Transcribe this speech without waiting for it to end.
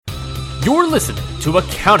You're listening to a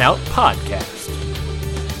Countout Podcast.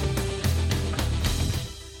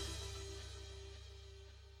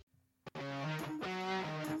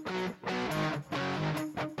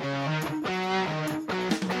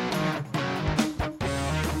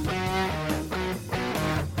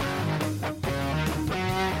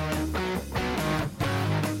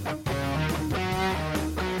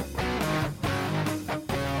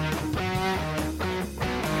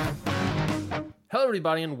 Hello,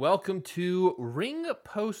 everybody, and welcome to Ring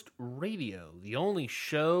Post Radio, the only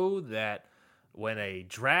show that when a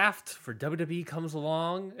draft for WWE comes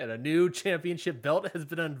along and a new championship belt has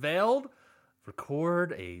been unveiled,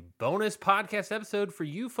 record a bonus podcast episode for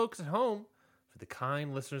you folks at home, for the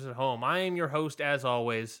kind listeners at home. I am your host, as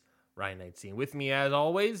always, Ryan Knightstein. With me, as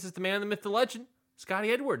always, is the man, the myth, the legend,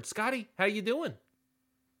 Scotty Edwards. Scotty, how you doing?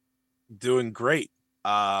 Doing great.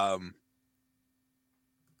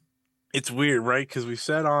 It's weird, right? Because we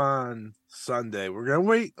said on Sunday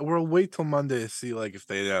we'll wait till Monday to see like if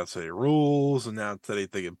they announce any rules, announce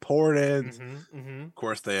anything important. Of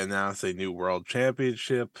course, they announced a new world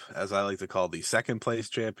championship, as I like to call the second place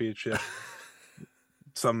championship.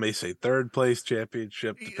 Some may say third place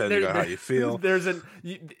championship, depending on how you feel.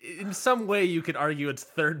 In some way you could argue it's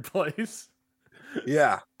third place.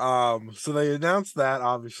 Yeah. So they announced that,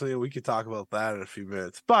 obviously, and we could talk about that in a few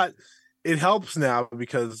minutes. But it helps now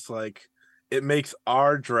because like it makes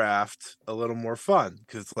our draft a little more fun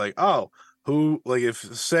because it's like, oh, who, like if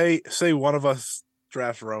say one of us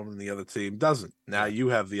drafts Roman and the other team doesn't. Now you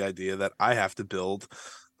have the idea that I have to build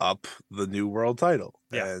up the new world title,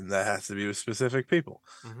 and that has to be with specific people.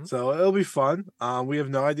 So it'll be fun. We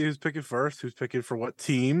have no idea who's picking first, who's picking for what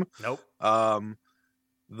team. Nope.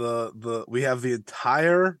 We have the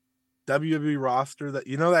entire WWE roster, that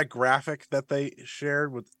that graphic that they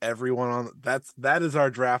shared with everyone on that is our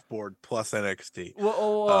draft board plus NXT.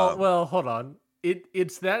 Well, hold on.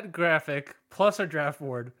 It's that graphic plus our draft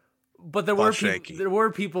board, but there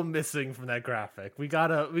were people missing from that graphic. We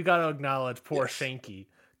gotta acknowledge poor Shanky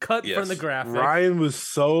cut from the graphic. Ryan was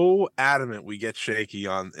so adamant we get Shaky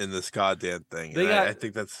in this goddamn thing. I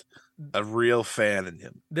think that's a real fan in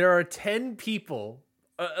him. There are 10 people.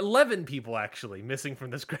 11 people actually missing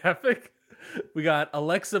from this graphic. We got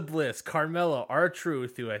Alexa Bliss, Carmella,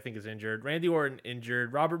 R-Truth, who I think is injured, Randy Orton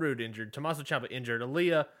injured, Robert Roode injured, Tommaso Ciampa injured,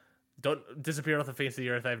 Aaliyah don't disappear off the face of the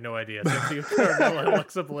earth. I have no idea. Carmella and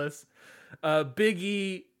Alexa Bliss, Big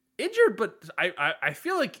E injured, but I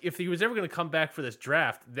feel like if he was ever going to come back for this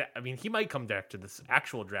draft, he might come back to this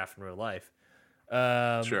actual draft in real life.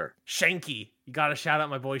 Sure. Shanky, you got to shout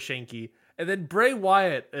out my boy Shanky. And then Bray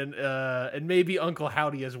Wyatt and maybe Uncle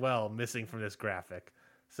Howdy as well missing from this graphic.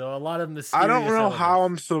 So a lot of mysterious I don't know elements. how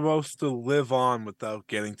I'm supposed to live on without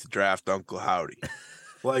getting to draft Uncle Howdy.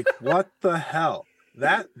 Like, what the hell?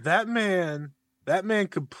 That man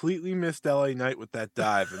completely missed LA Knight with that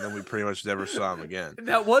dive, and then we pretty much never saw him again.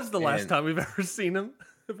 That was the last time we've ever seen him,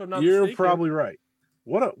 if I'm not You're mistaken. probably right.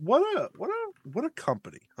 What a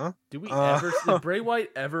company, huh? Did Bray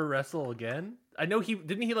Wyatt ever wrestle again? I know he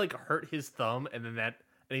like hurt his thumb and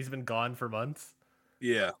he's been gone for months.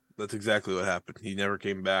 Yeah, that's exactly what happened. He never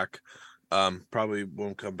came back. Probably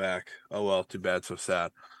won't come back. Oh well, too bad, so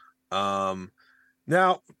sad.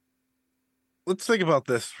 Now let's think about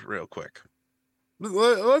this real quick.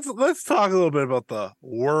 Let's talk a little bit about the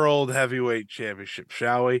World Heavyweight Championship,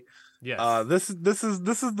 shall we? Yes. This is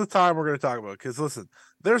the time we're going to talk about, because listen,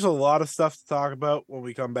 there's a lot of stuff to talk about when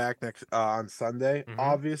we come back next on Sunday,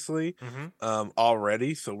 obviously,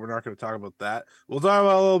 already. So we're not going to talk about that. We'll talk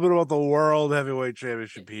about a little bit about the World Heavyweight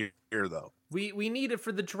Championship here though. We need it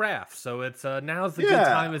for the draft, so it's now's the good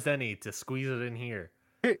time as any to squeeze it in here.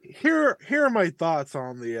 Here are my thoughts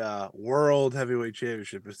on the World Heavyweight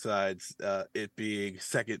Championship, besides it being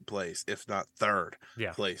second place, if not third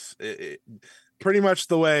place. Pretty much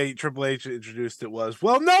the way Triple H introduced it was,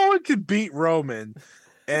 well, no one could beat Roman.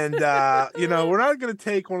 And, we're not going to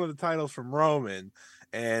take one of the titles from Roman.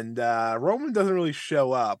 And Roman doesn't really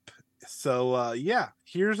show up. So,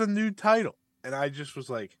 here's a new title. And I just was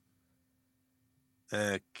like,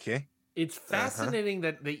 okay. It's fascinating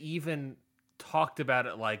that they even talked about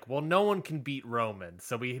it like, well, no one can beat Roman.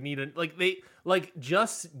 So we need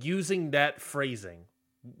just using that phrasing.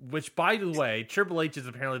 Which, by the way, Triple H is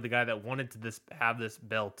apparently the guy that wanted to have this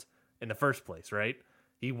belt in the first place, right?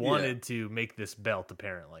 He wanted to make this belt,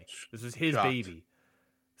 apparently. This was his baby.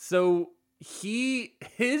 So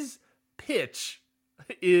his pitch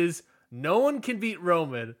is, no one can beat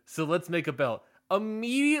Roman, so let's make a belt.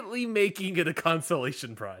 Immediately making it a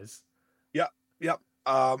consolation prize. Yep.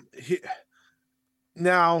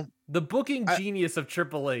 Now, the booking genius of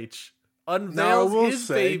Triple H unveils his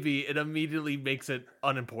baby and immediately makes it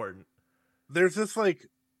unimportant. There's this like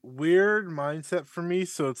weird mindset for me.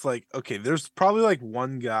 So it's like, okay, there's probably like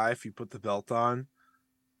one guy, if you put the belt on,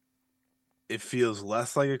 it feels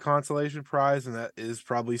less like a consolation prize, and that is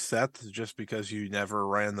probably Seth, just because you never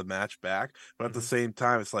ran the match back. But at the same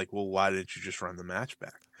time, it's like, well, why didn't you just run the match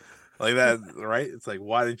back? Like that, right? It's like,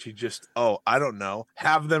 why didn't you just, I don't know,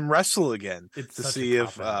 have them wrestle again to see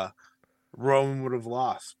if Roman would have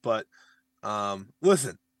lost? But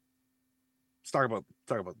listen, let's talk about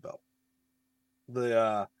the belt.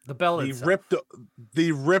 The belt itself.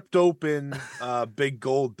 The ripped open big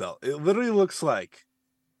gold belt. It literally looks like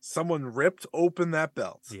someone ripped open that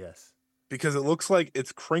belt. Yes. Because it looks like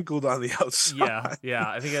it's crinkled on the outside. Yeah.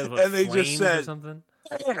 I think it was and they just said or something.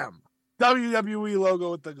 Damn, WWE logo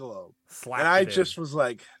with the globe. Slapped and I just was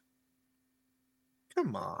like,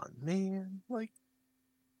 come on, man. Like,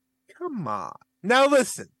 come on. Now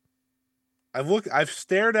listen. I've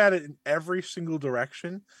stared at it in every single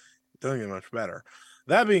direction. It doesn't get much better.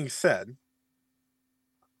 That being said,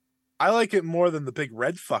 I like it more than the big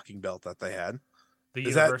red fucking belt that they had. The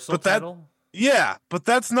Universal title? Yeah, but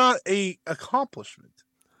that's not a accomplishment.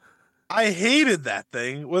 I hated that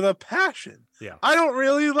thing with a passion. Yeah. I don't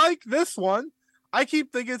really like this one. I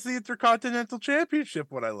keep thinking it's the Intercontinental Championship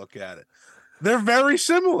when I look at it. They're very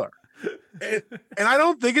similar. And I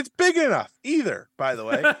don't think it's big enough either, by the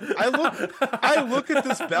way. I look at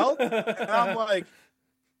this belt and I'm like,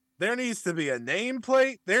 there needs to be a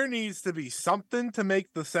nameplate. There needs to be something to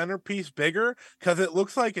make the centerpiece bigger, because it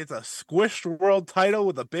looks like it's a squished world title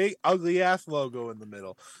with a big ugly ass logo in the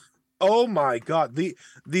middle. Oh my god.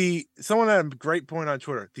 The someone had a great point on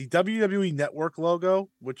Twitter. The WWE Network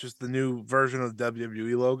logo, which is the new version of the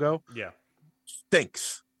WWE logo,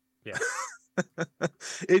 stinks. Yeah.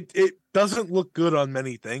 It doesn't look good on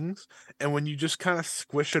many things, and when you just kind of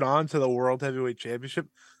squish it onto the World Heavyweight Championship,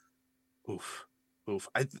 oof.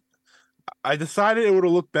 I decided it would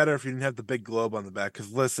have looked better if you didn't have the big globe on the back,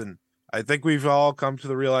 because listen, I think we've all come to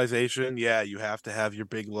the realization, you have to have your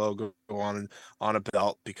big logo on a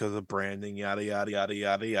belt because of branding, yada yada yada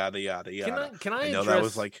yada yada yada yada. Can I know address, that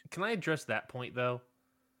was like, can I address that point though?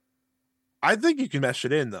 I think you can mesh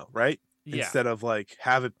it in though, right? Yeah. Instead of like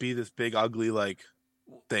have it be this big ugly like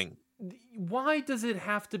thing. Why does it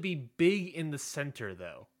have to be big in the center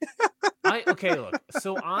though? Look.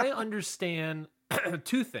 So I understand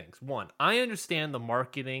two things. One, I understand the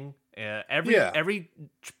marketing. Every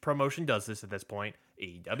promotion does this at this point.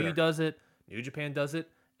 AEW does it. New Japan does it,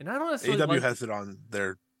 and I don't necessarily. AEW has it on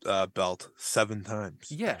their belt 7 times.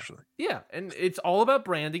 Yeah, actually. Yeah, and it's all about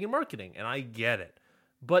branding and marketing, and I get it.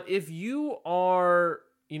 But if you are,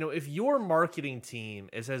 if your marketing team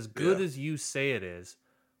is as good as you say it is,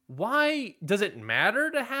 why does it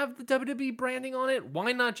matter to have the WWE branding on it?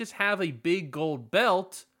 Why not just have a big gold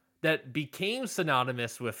belt that became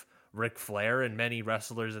synonymous with Ric Flair and many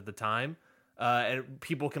wrestlers at the time, and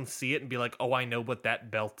people can see it and be like, oh, I know what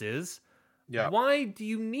that belt is. Yeah. Why do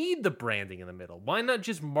you need the branding in the middle? Why not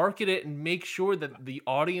just market it and make sure that the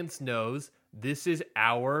audience knows this is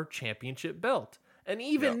our championship belt? And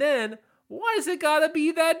even then, why does it gotta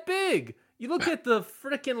be that big? You look at the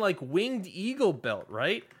freaking like winged eagle belt,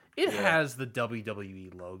 right? It has the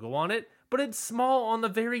WWE logo on it, but it's small on the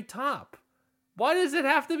very top. Why does it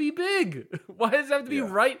have to be big? Why does it have to be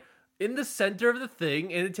right in the center of the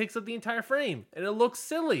thing, and it takes up the entire frame, and it looks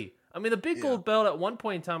silly? I mean, the big gold belt at one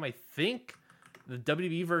point in time, I think the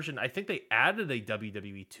WWE version, I think they added a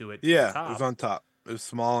WWE to it. Yeah, it was on top. It was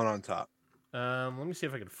small and on top. Let me see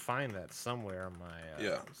if I can find that somewhere on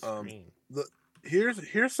my screen.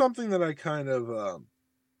 Here's something that I kind of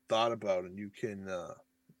thought about, and you can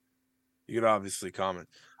obviously comment.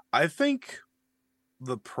 I think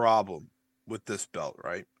the problem with this belt,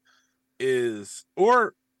 right, is,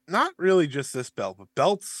 or not really just this belt, but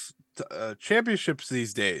belts, championships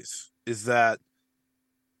these days, is that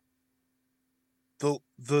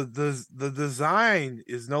the design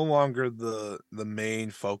is no longer the main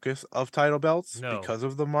focus of title belts because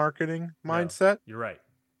of the marketing mindset. You're right.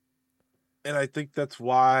 And I think that's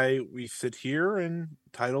why we sit here and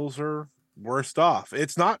titles are worst off.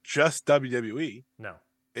 It's not just WWE. No.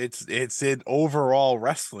 It's an overall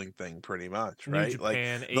wrestling thing, pretty much, right? New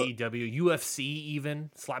Japan, AEW, UFC even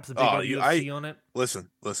slaps a big UFC on it. Listen.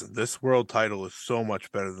 This world title is so much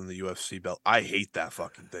better than the UFC belt. I hate that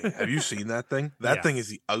fucking thing. Have you seen that thing? That thing is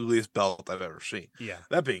the ugliest belt I've ever seen. Yeah.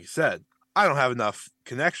 That being said, I don't have enough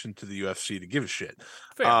connection to the UFC to give a shit.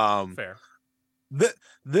 Fair.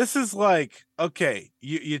 This is like, okay,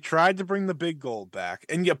 you tried to bring the big gold back,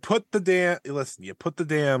 and you put the damn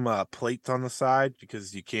plates on the side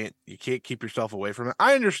because you can't keep yourself away from it.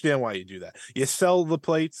 I understand why you do that. You sell the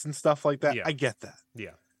plates and stuff like that. Yeah. I get that.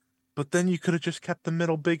 Yeah. But then you could have just kept the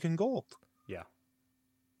middle big and gold. Yeah.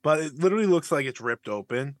 But it literally looks like it's ripped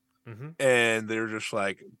open, Mm-hmm. and they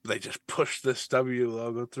just push this W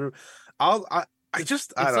logo through. I don't know.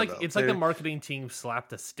 It's like the marketing team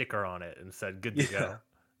slapped a sticker on it and said "good to Yeah, go."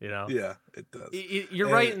 You know, yeah, it does. you're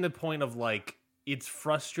right in the point of like it's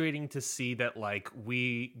frustrating to see that like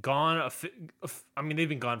I mean they've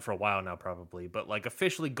been gone for a while now probably, but like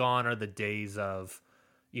officially gone are the days of,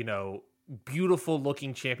 you know, beautiful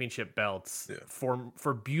looking championship belts for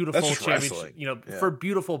beautiful championship, wrestling. For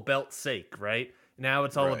beautiful belt's sake, right? Now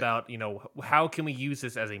it's all Right. about, you know, how can we use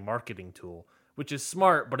this as a marketing tool, which is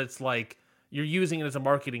smart, but it's like you're using it as a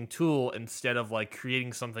marketing tool instead of like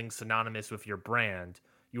creating something synonymous with your brand.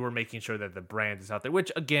 You are making sure that the brand is out there,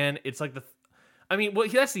 which again, it's like that's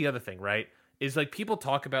the other thing, right? Is like people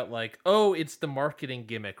talk about like, oh, it's the marketing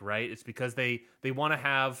gimmick, right? It's because they want to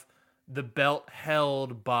have the belt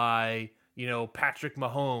held by, you know, Patrick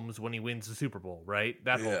Mahomes when he wins the Super Bowl, right?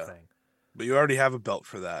 That whole thing. But you already have a belt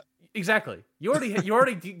for that. Exactly. You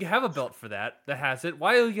already have a belt for that has it.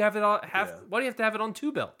 Why do you have it on Why do you have to have it on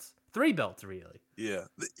 2 belts, 3 belts, really? Yeah.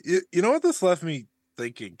 You know what this left me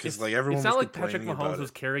thinking? Because like everyone, it's not was like Patrick Mahomes was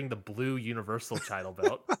carrying the blue Universal title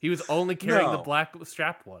belt. He was only No. carrying the black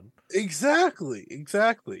strap one. Exactly.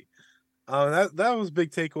 That was a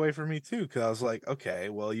big takeaway for me too, because I was like, okay,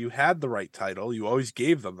 well, you had the right title. You always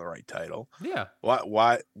gave them the right title. Yeah.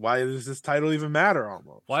 Why does this title even matter?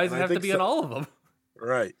 Almost. Why does it have to be on all of them?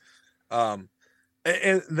 Right. And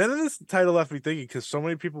then this title left me thinking, because so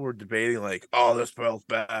many people were debating like, oh, this belt's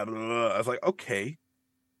bad. Blah, blah. I was like, okay,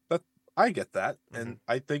 I get that, and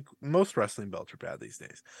I think most wrestling belts are bad these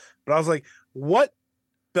days. But I was like, what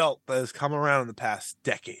belt that has come around in the past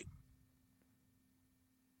decade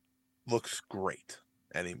looks great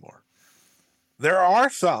anymore? There are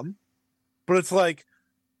some, but it's like,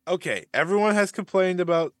 okay, everyone has complained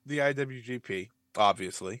about the IWGP,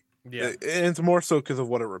 obviously. Yeah. And it's more so because of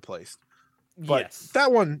what it replaced. But yes.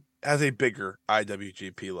 That one has a bigger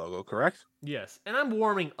IWGP logo, correct? Yes. And I'm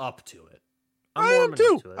warming up to it. I am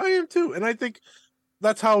too. And I think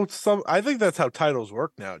that's how titles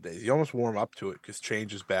work nowadays. You almost warm up to it because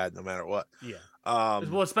change is bad no matter what. Yeah.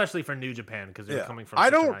 Well, especially for New Japan, because they're coming from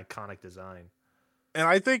such an iconic design. And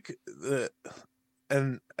I think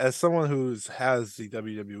and as someone has the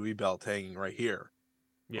WWE belt hanging right here,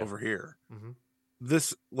 over here,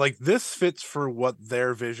 this fits for what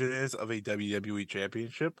their vision is of a WWE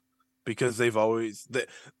championship, because they've always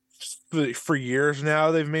for years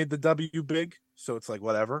now they've made the W big, so it's like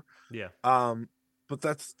whatever. Yeah. But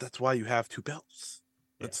that's why you have 2 belts.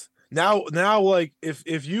 That's now like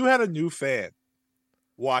if you had a new fan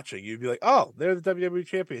watching, you'd be like, oh, they're the WWE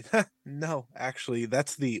champion. No, actually,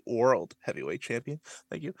 that's the world heavyweight champion.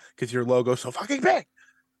 Thank you, because your logo's so fucking big.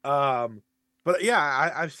 But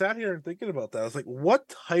yeah, I've sat here and thinking about that. I was like, what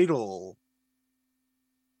title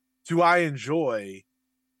do I enjoy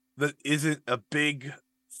that isn't a big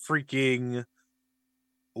freaking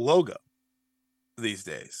logo these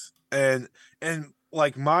days? And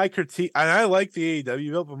like my critique, and I like the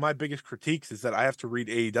AEW belt, but my biggest critiques is that I have to read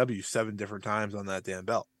AEW 7 different times on that damn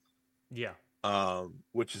belt. Yeah.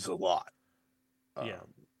 Which is a lot. Yeah.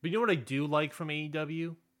 But you know what I do like from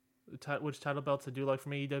AEW? Which title belts I do like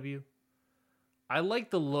from AEW? I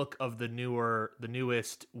like the look of the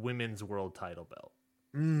newest women's world title belt.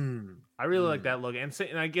 I really like that look, and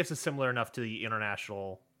I guess it's similar enough to the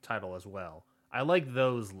international title as well. I like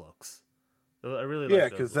those looks. I really like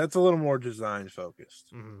those because that's a little more design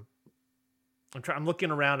focused. I'm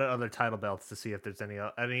looking around at other title belts to see if there's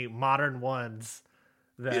any modern ones.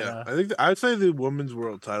 That, I think I'd say the women's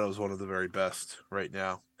world title is one of the very best right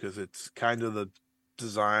now, because it's kind of the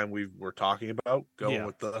design we were talking about, going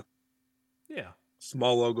with the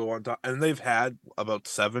small logo on top, and they've had about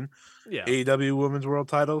 7 AEW women's world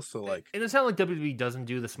titles. So like, and it's not like WWE doesn't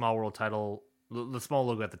do the small world title, the small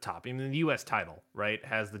logo at the top. I mean, the U.S. title, right,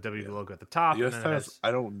 has the WWE logo at the top. The U.S. titles,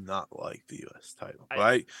 I do not like the U.S. title,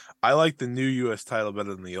 but I like the new U.S. title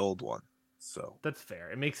better than the old one. So that's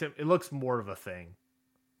fair. It looks more of a thing.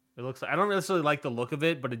 It looks like, I don't necessarily like the look of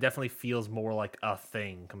it, but it definitely feels more like a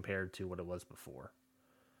thing compared to what it was before.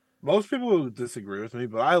 Most people would disagree with me,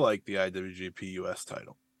 but I like the IWGP US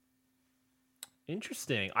title.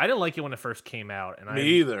 Interesting. I didn't like it when it first came out, and me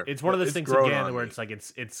either. It's one of those things again where it's like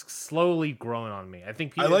it's slowly growing on me. I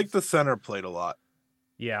think I like the center plate a lot.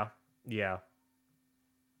 Yeah.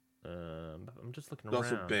 I'm I'm just looking It's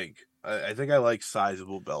also around. big. I think I like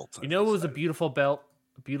sizable belts. You know, it was a beautiful belt.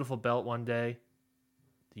 A beautiful belt one day.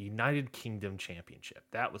 The United Kingdom Championship.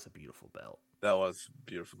 That was a beautiful belt. That was a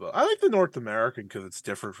beautiful belt. I like the North American because it's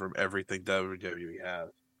different from everything WWE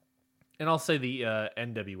has. And I'll say the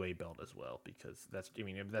NWA belt as well because that's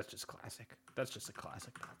just classic. That's just a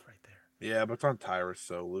classic belt right there. Yeah, but it's on Tyrus,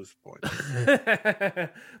 so lose point.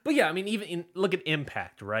 But yeah, I mean, look at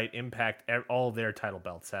Impact, right? Impact, all of their title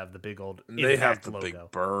belts have the big old Impact they have the logo.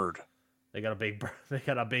 big bird. They got a big bird. They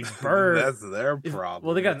got a big bird. That's their problem.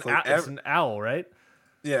 Well, they got it's an owl, right?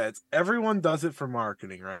 Yeah, it's everyone does it for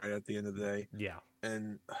marketing, right? At the end of the day. Yeah.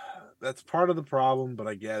 And that's part of the problem, but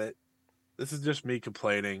I get it. This is just me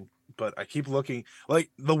complaining, but I keep looking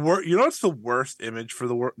like you know what's the worst image for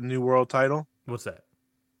the new world title? What's that?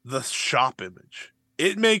 The shop image.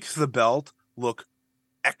 It makes the belt look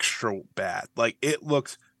extra bad. Like it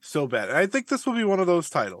looks so bad. And I think this will be one of those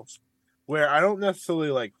titles where I don't necessarily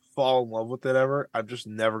like fall in love with it ever. I'm just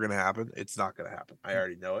never gonna happen. It's not gonna happen. I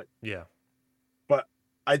already know it. Yeah. But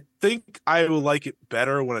I think I will like it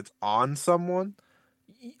better when it's on someone.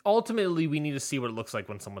 Ultimately, we need to see what it looks like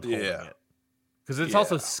when someone's holding it. Because it's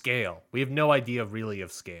also scale. We have no idea really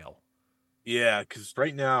of scale. Yeah, because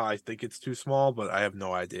right now I think it's too small, but I have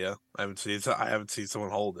no idea. I haven't seen someone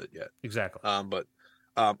hold it yet. Exactly. You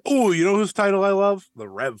know whose title I love? The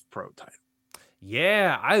Rev Pro title.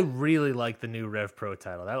 Yeah, I really like the new Rev Pro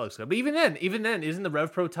title. That looks good. But even then, isn't the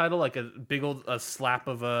Rev Pro title like a big old slap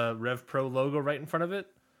of a Rev Pro logo right in front of it?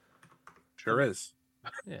 Sure is.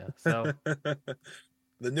 Yeah. So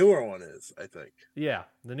the newer one is, I think. Yeah,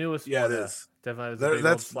 the newest. Yeah, one, it is. Definitely.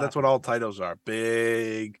 That's what all titles are.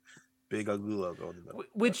 Big ugly logo in the middle.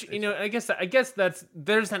 Which I guess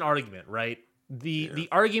there's an argument, right? The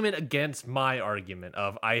argument against my argument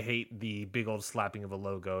of I hate the big old slapping of a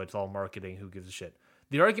logo. It's all marketing. Who gives a shit?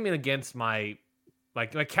 The argument against my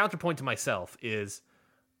counterpoint to myself is,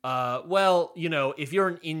 if you're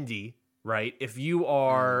an indie, right? If you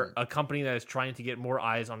are a company that is trying to get more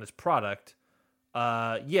eyes on its product,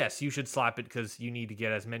 yes, you should slap it because you need to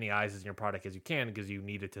get as many eyes in your product as you can because you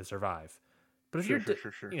need it to survive. But if you're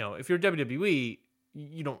if you're WWE,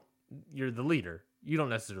 you're the leader. You don't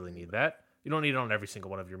necessarily need that. You don't need it on every single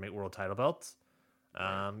one of your world title belts.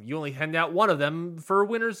 You only hand out one of them for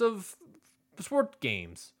winners of sport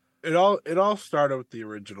games. It all started with the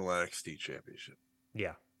original NXT championship.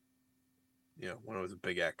 Yeah. When it was a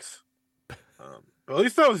big X. But at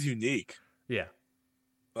least that was unique. Yeah.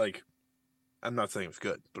 Like, I'm not saying it was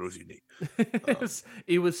good, but it was unique.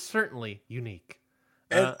 It was certainly unique.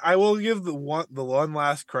 And I will give the one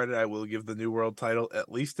last credit. I will give the new world title.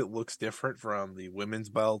 At least it looks different from the women's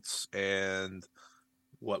belts and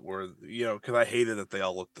what were because I hated that they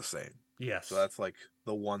all looked the same. Yes. So that's like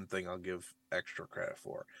the one thing I'll give extra credit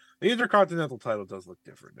for. The Intercontinental title does look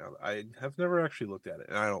different now. I have never actually looked at it,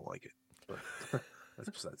 and I don't like it. But that's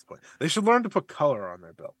besides the point. They should learn to put color on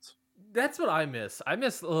their belts. That's what I miss. I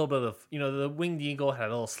miss a little bit of the Winged Eagle had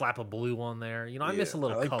a little slap of blue on there. I miss a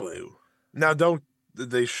little color. Blue. Now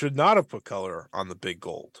they should not have put color on the big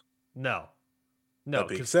gold. No. That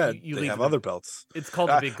being said, they have other belts. It's called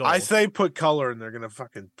the big gold. I say put color, and they're gonna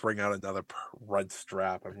fucking bring out another red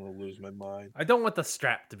strap. I'm gonna lose my mind. I don't want the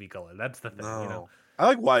strap to be colored. That's the thing. No. I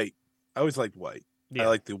like white. I always liked white. Yeah. I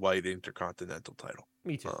like the white Intercontinental title.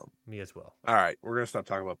 Me too. Me as well. All right, we're gonna stop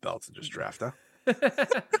talking about belts and just draft, huh?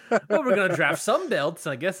 Well, we're gonna draft some belts,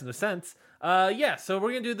 I guess, in a sense. So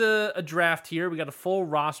we're gonna do a draft here. We got a full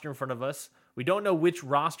roster in front of us. We don't know which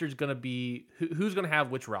roster is gonna be who's gonna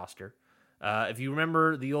have which roster. If you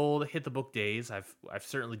remember the old Hit the Book days, I've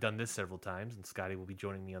certainly done this several times, and Scotty will be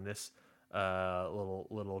joining me on this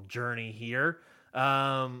little journey here.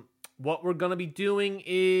 What we're gonna be doing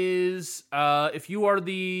is, if you are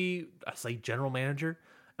the general manager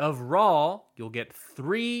of Raw, you'll get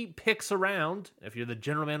 3 picks around. If you're the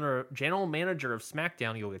general manager of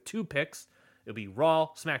SmackDown, you'll get 2 picks. It'll be Raw,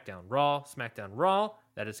 SmackDown, Raw, SmackDown, Raw.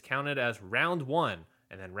 That is counted as round 1.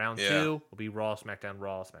 And then round 2 will be Raw, SmackDown,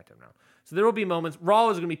 Raw. So there will be moments. Raw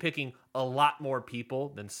is going to be picking a lot more people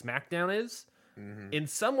than SmackDown is. Mm-hmm. In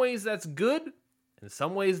some ways, that's good. In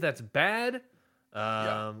some ways, that's bad.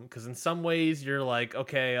 Because in some ways, you're like,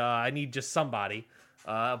 okay, I need just somebody.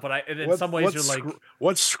 In some ways, you're like,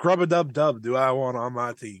 what scrub-a-dub-dub do I want on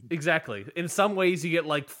my team? Exactly. In some ways, you get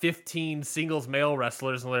like 15 singles male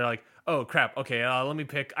wrestlers, and they're like, oh, crap. Okay, let me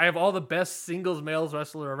pick. I have all the best singles males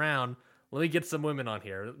wrestler around. Let me get some women on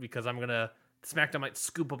here because SmackDown might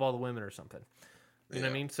scoop up all the women or something. You know what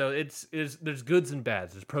I mean? So there's goods and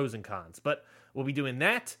bads. There's pros and cons. But we'll be doing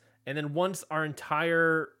that. And then once our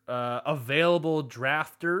entire available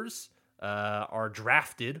drafters are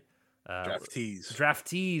drafted, Draftees.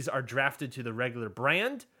 Draftees are drafted to the regular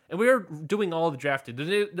brand, and we are doing all the drafted.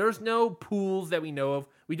 There's no pools that we know of.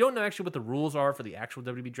 We don't know actually what the rules are for the actual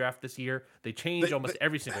WWE draft this year. They change almost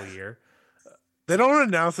every single year. They don't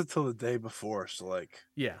announce it till the day before, so like,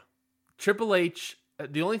 yeah, Triple H.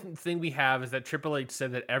 The only thing we have is that Triple H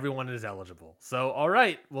said that everyone is eligible. So all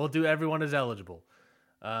right, we'll do everyone is eligible.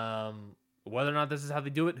 Whether or not this is how they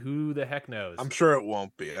do it, who the heck knows? I'm sure it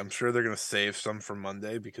won't be. I'm sure they're gonna save some for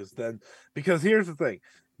Monday because here's the thing.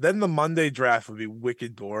 Then the Monday draft would be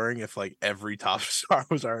wicked boring if like every top star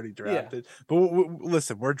was already drafted. Yeah. But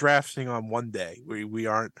listen, we're drafting on one day. We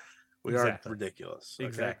aren't ridiculous. Okay?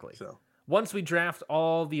 Exactly. So once we draft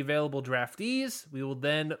all the available draftees, we will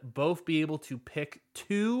then both be able to pick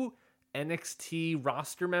 2 NXT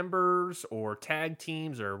roster members or tag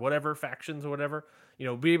teams or whatever factions or whatever.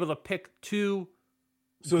 Be able to pick 2.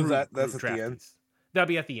 So that's at the end. That'll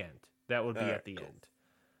be at the end. That would be at the end.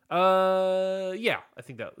 Yeah, I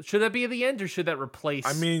think that should that be at the end or should that replace?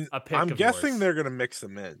 I mean, a pick I'm of guessing yours? They're gonna mix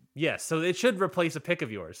them in. Yes, so it should replace a pick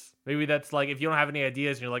of yours. Maybe that's like if you don't have any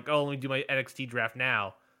ideas and you're like, oh, let me do my NXT draft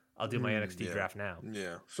now. I'll do my NXT draft now.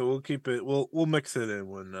 Yeah, so we'll keep it. We'll mix it in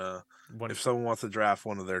when if someone wants to draft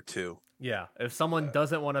one of their 2. Yeah, if someone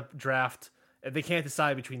doesn't want to draft, if they can't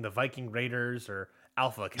decide between the Viking Raiders or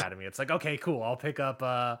Alpha Academy, it's like okay, cool. I'll pick up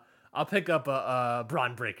a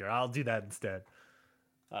Braun Breaker. I'll do that instead.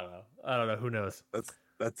 I don't know. Who knows?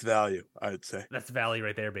 That's value, I'd say. That's value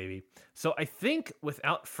right there, baby. So I think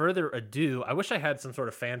without further ado, I wish I had some sort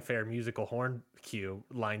of fanfare musical horn cue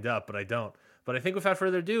lined up, but I don't. But I think without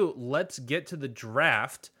further ado, let's get to the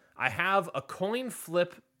draft. I have a coin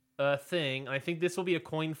flip thing, and I think this will be a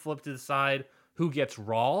coin flip to decide who gets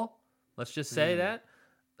Raw. Let's just say that.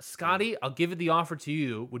 Scotty, I'll give it the offer to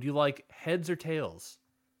you. Would you like heads or tails?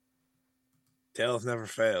 Tails never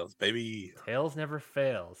fails, baby. Tails never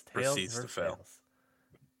fails. Tails Proceeds never to fail. fails.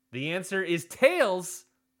 The answer is tails.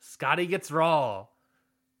 Scotty gets Raw.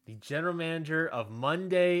 The general manager of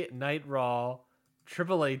Monday Night Raw,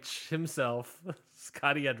 Triple H himself,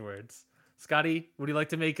 Scotty Edwards. Scotty, would you like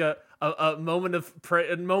to make a moment of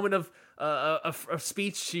a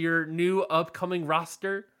speech to your new upcoming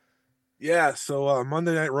roster? Yeah, so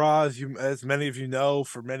Monday Night Raw, as many of you know,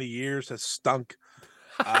 for many years has stunk.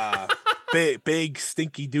 Big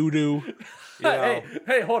stinky doo-doo.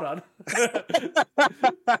 Hey, hold on.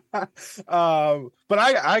 But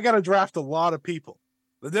I got to draft a lot of people.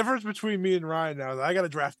 The difference between me and Ryan now is I got to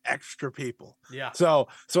draft extra people. Yeah. So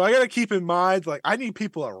I got to keep in mind, like, I need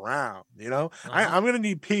people around, I'm going to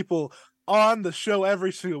need people on the show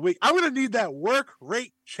every single week. I'm going to need that work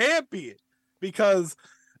rate champion because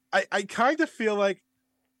I kind of feel like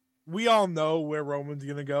we all know where Roman's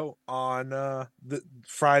going to go on the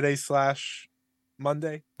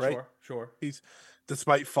Friday/Monday, right? Sure. He's,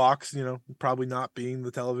 despite Fox, probably not being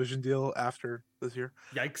the television deal after this year.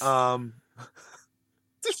 Yikes.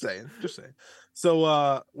 Just saying.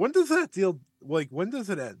 So when does that deal, when does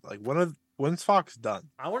it end? Like when's Fox done?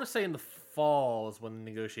 I want to say in the fall is when the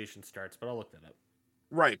negotiation starts, but I'll look that up.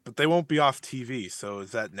 Right, but they won't be off TV. So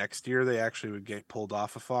is that next year they actually would get pulled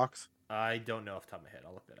off of Fox? I don't know off the top of my head.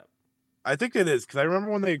 I'll look that up. I think it is because I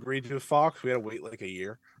remember when they agreed to Fox, we had to wait like a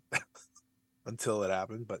year until it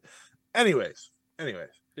happened. But anyways,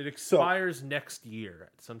 it expires next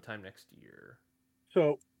year, sometime next year.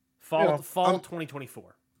 So fall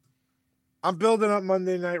 2024. I'm building up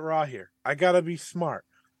Monday Night Raw here. I gotta be smart.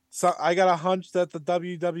 So I got a hunch that the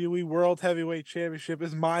WWE World Heavyweight Championship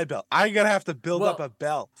is my belt. I gotta have to build up a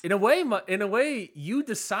belt. In a way, you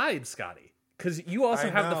decide, Scotty, because you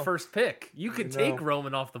also have the first pick. You could take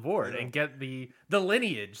Roman off the board and get the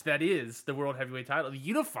lineage that is the World Heavyweight title, the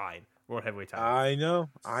unified World Heavyweight title.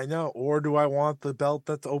 I know. Or do I want the belt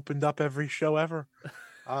that's opened up every show ever?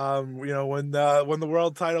 When the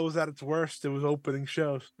world title was at its worst, it was opening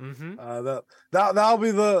shows. Mm-hmm.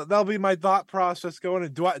 That'll be my thought process going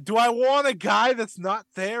in. Do I want a guy that's not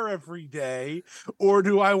there every day, or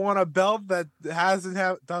do I want a belt that doesn't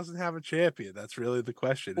have a champion? That's really the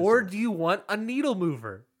question. Or do you want a needle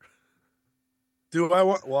mover? Do I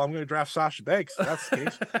want? Well, I'm going to draft Sasha Banks. If that's the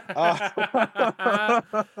case.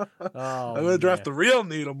 I'm going to draft the real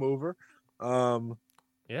needle mover.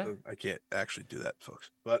 Yeah, I can't actually do that, folks.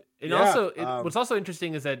 But what's also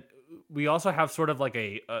interesting is that we also have sort of like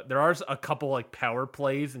there are a couple like power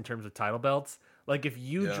plays in terms of title belts. Like if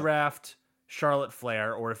you draft Charlotte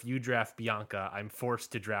Flair or if you draft Bianca, I'm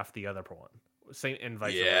forced to draft the other one. Same and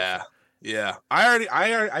vice versa. Yeah.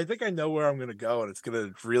 I think I know where I'm gonna go, and it's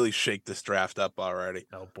gonna really shake this draft up already.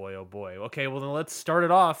 Oh boy. Okay, well then let's start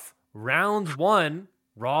it off. Round 1,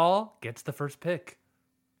 Raw gets the first pick.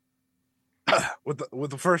 with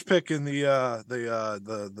the first pick in the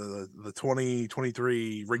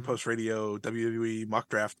 2023 Ring Post Radio WWE mock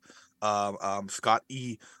draft, Scott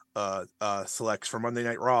E selects for Monday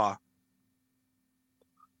Night Raw.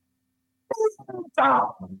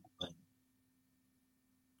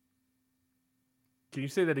 Can you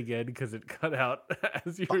say that again? Because it cut out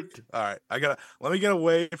as you were. All right, let me get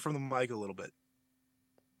away from the mic a little bit.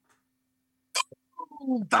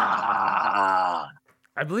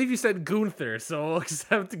 I believe you said Gunther, so we'll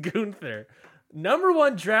accept Gunther. Number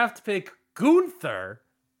 1 draft pick, Gunther.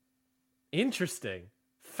 Interesting.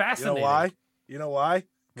 Fascinating. You know why?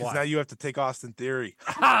 Because now you have to take Austin Theory.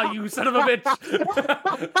 You son of a bitch.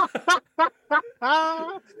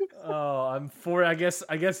 I'm for. I guess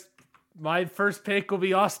my first pick will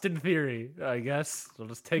be Austin Theory. I guess we'll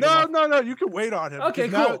just take. No. You can wait on him. Okay,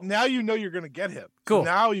 cool. Now you know you're gonna get him. Cool. So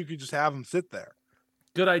now you can just have him sit there.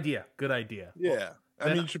 Good idea. Yeah. I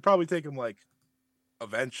mean, you should probably take him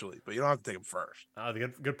eventually, but you don't have to take him first.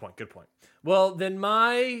 Good point. Well, then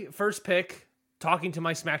my first pick, talking to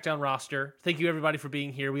my SmackDown roster. Thank you everybody for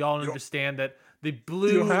being here. We all understand that the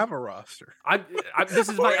blue. You don't have a roster. This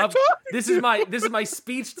is my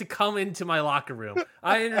speech to come into my locker room.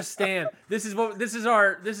 I understand. This is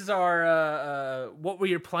our what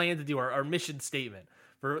we are planning to do. Our mission statement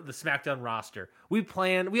for the SmackDown roster. We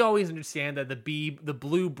always understand that the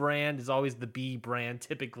blue brand is always the B brand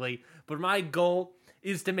typically, but my goal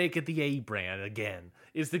is to make it the A brand again,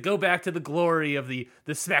 is to go back to the glory of the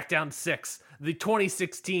SmackDown 6, the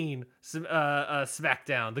 2016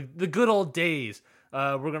 SmackDown, the good old days.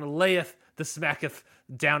 We're going to layeth the smacketh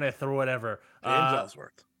downeth or whatever. And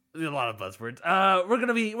buzzwords. A lot of buzzwords. We're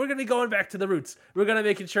gonna be going back to the roots. We're gonna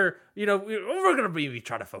making sure, we're gonna be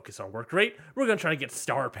trying to focus on work rate. We're gonna try to get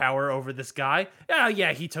star power over this guy.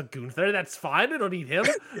 Yeah, he took Gunther. That's fine. We don't need him.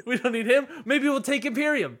 Maybe we'll take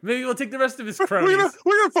Imperium. Maybe we'll take the rest of his cronies.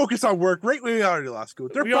 We're gonna focus on work rate. We already lost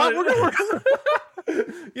Gunther. We're gonna work.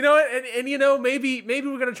 You know, and maybe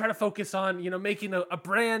we're gonna try to focus on making a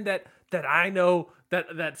brand that I know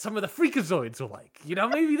that some of the freakazoids will like.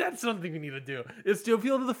 Maybe that's something we need to do, is to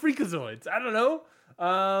appeal to the freakazoids. I don't know.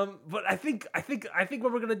 But I think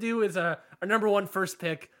what we're gonna do is our number 1 first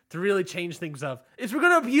pick to really change things up is we're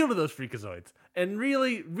gonna appeal to those freakazoids and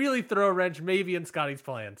really throw a wrench maybe in Scotty's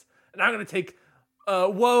plans. And I'm gonna take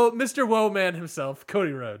Mr. Woe Man himself,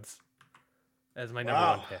 Cody Rhodes, as my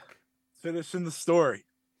number 1 pick. Finishing the story.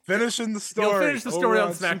 You'll finish the story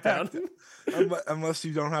on SmackDown. Unless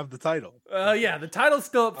you don't have the title. Yeah, the title's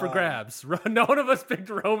still up for grabs. No one of us picked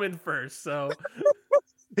Roman first, so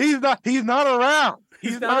he's not around.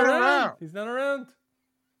 He's not around. He's not around.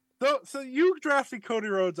 So you drafting Cody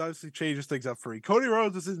Rhodes obviously changes things up for me. Cody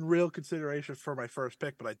Rhodes was in real consideration for my first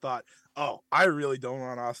pick, but I thought, I really don't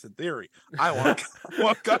want Austin Theory. I want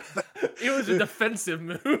Gunther. It was a defensive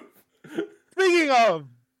move. Speaking of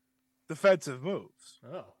defensive moves.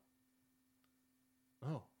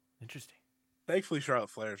 Oh, interesting. Thankfully, Charlotte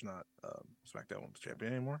Flair's not SmackDown Women's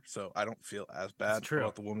Champion anymore, so I don't feel as bad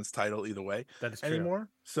about the women's title either way. That is true. Anymore.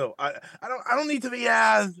 So I don't need to be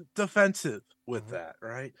as defensive with that,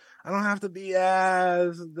 right? I don't have to be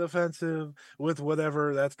as defensive with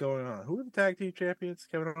whatever that's going on. Who are the tag team champions?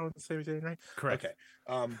 Kevin Owens and Sami Zayn, right? Correct. Okay.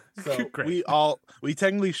 So we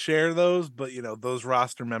technically share those, but those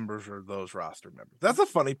roster members are those roster members. That's a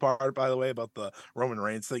funny part, by the way, about the Roman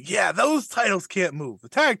Reigns thing. Yeah, those titles can't move. The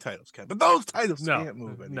tag titles can, but those titles can't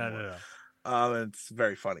move anymore. No. It's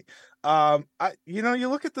very funny. You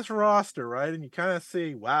look at this roster, right, and you kind of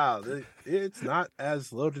see, wow, it's not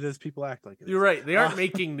as loaded as people act like it is. You're right. They aren't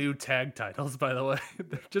making new tag titles, by the way.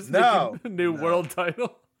 They're just making a new world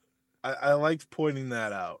title. I liked pointing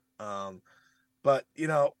that out. But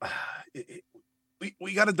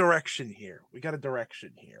we got a direction here.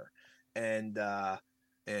 And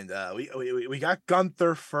we got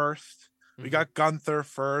Gunther first. We got Gunther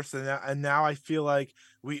first, and now I feel like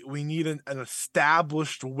we need an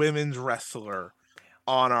established women's wrestler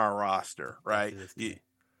on our roster, right?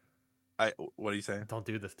 What are you saying? Don't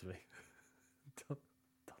do this to me. Don't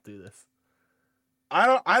do this.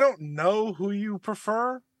 I don't know who you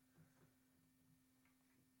prefer,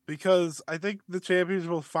 because I think the champions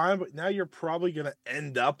will fine, but now you're probably going to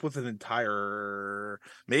end up with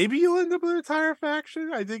maybe you'll end up with an entire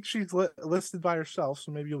faction. I think she's listed by herself,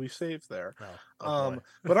 so maybe you'll be safe there. But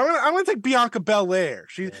I'm gonna take Bianca Belair.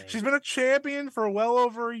 She's been a champion for well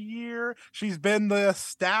over a year. She's been the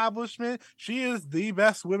establishment. She is the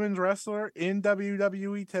best women's wrestler in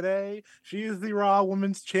WWE today. She is the Raw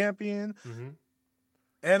Women's Champion. Mm-hmm.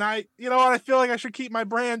 And I feel like I should keep my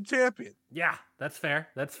brand champion. Yeah, that's fair.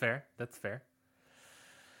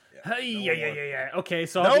 Yeah. Okay,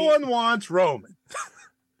 so no one wants Roman.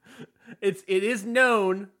 It is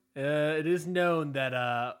known. It is known that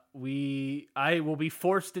I will be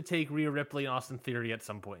forced to take Rhea Ripley and Austin Theory at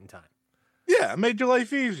some point in time. Yeah, I made your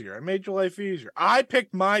life easier. I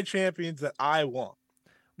picked my champions that I want.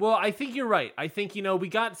 Well, I think you're right. I think, we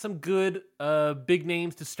got some good big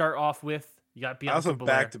names to start off with. You got Bianca I also have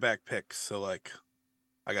Belair. back-to-back picks, so I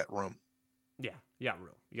got room. Yeah, you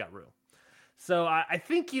got room. So I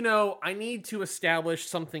think, I need to establish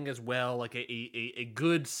something as well, like a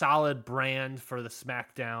good, solid brand for the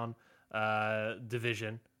SmackDown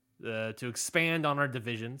division to expand on our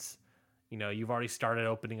divisions. You've already started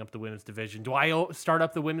opening up the women's division. Do I start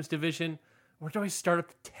up the women's division, or do I start up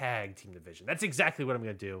the tag team division? That's exactly what I'm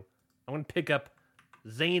going to do. I'm going to pick up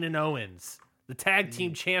Zayn and Owens. The tag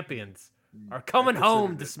team champions are coming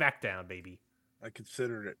home to SmackDown, baby. I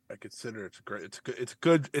considered it. It's great. It's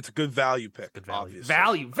a good value pick. Good value.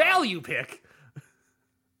 Obviously. Value pick.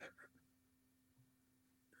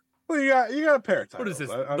 Well, you got a pair of titles. What is this?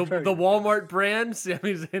 The Walmart brand, Sami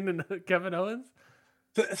Zayn and Kevin Owens?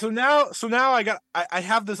 So now I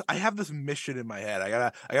have this mission in my head. I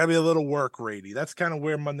gotta be a little work rady. That's kind of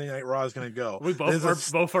where Monday Night Raw is gonna go. We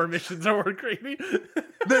both our missions are work rady.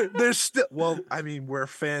 There's still, we're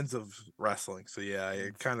fans of wrestling, so yeah,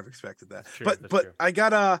 I kind of expected that. But true. I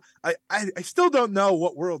still don't know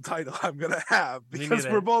what world title I'm gonna have, because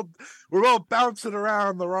we're both bouncing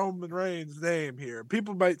around the Roman Reigns name here.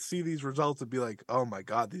 People might see these results and be like, "Oh my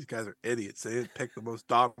God, these guys are idiots. They didn't pick the most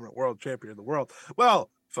dominant world champion in the world."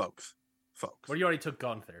 Well, folks. Well, you already took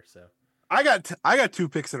Gunther, so I got 2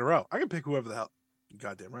 picks in a row. I can pick whoever the hell.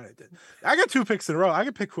 Goddamn right I did. I got 2 picks in a row. I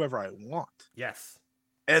can pick whoever I want. Yes.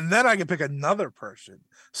 And then I can pick another person.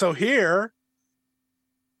 So here,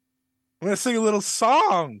 I'm going to sing a little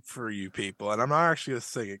song for you people. And I'm not actually going to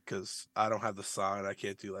sing it because I don't have the song and I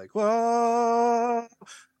can't do like, whoa,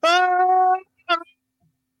 oh.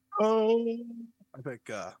 I pick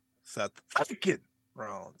Seth freaking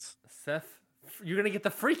Rollins. Seth, you're going to get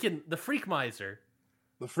the Freak Miser.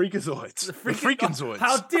 The Freakazoids. The Freakinzoids.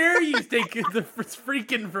 How dare you take the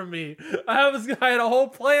freaking from me? I had a whole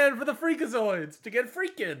plan for the Freakazoids to get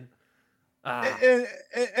freaking.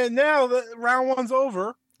 And now the round one's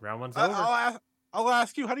over. I'll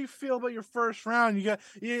ask you, how do you feel about your first round?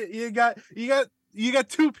 You got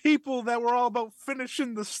 2 people that were all about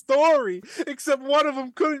finishing the story, except one of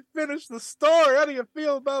them couldn't finish the story. How do you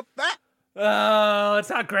feel about that? Oh, it's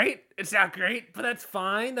not great, but that's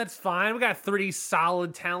fine. We got 3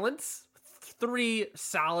 solid talents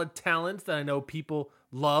that I know people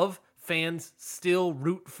love, fans still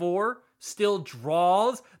root for, still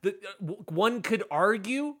draws. That one could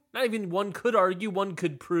argue, not even one could argue, one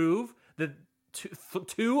could prove that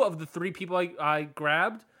 2 of the 3 people I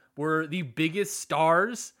grabbed were the biggest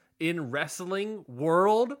stars in wrestling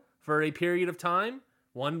world for a period of time.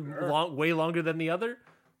 One way longer than the other.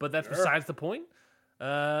 But that's besides the point.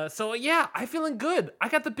 So yeah, I'm feeling good. I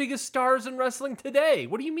got the biggest stars in wrestling today.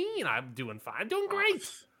 What do you mean? I'm doing fine. I'm doing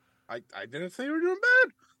great. I didn't say you were doing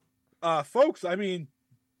bad. Folks,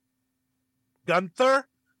 Gunther,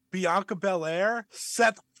 Bianca Belair,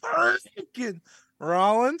 Seth freaking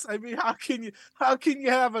Rollins. How can you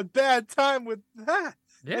have a bad time with that?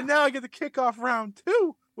 Yeah. And now I get to kick off round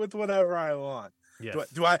 2 with whatever I want. Yes.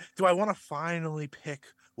 Do I want to finally pick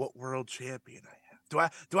what world champion I have?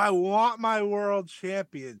 Do I want my world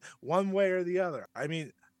champion one way or the other?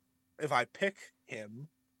 If I pick him,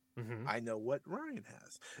 I know what Ryan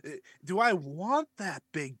has. Do I want that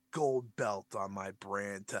big gold belt on my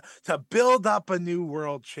brand to build up a new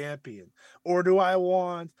world champion, or do I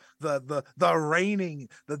want the reigning,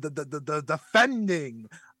 the defending,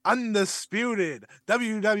 undisputed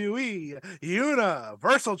WWE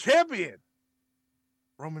Universal Champion,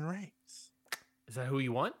 Roman Reigns? Is that who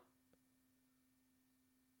you want?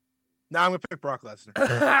 Now I'm gonna pick Brock Lesnar.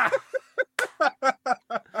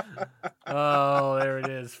 Oh, there it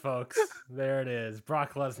is, folks. There it is.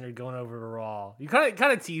 Brock Lesnar going over to Raw. You kind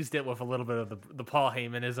of teased it with a little bit of the Paul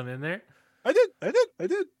Heymanism in there. I did. I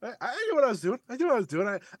knew what I was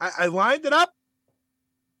doing. I lined it up,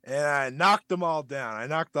 and I knocked them all down. I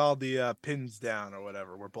knocked all the pins down or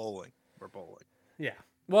whatever. We're bowling. Yeah.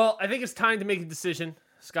 Well, I think it's time to make a decision,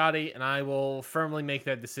 Scotty, and I will firmly make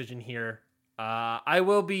that decision here. I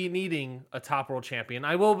will be needing a top world champion.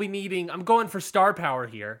 I'm going for star power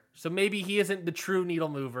here. So maybe he isn't the true needle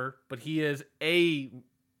mover, but he is I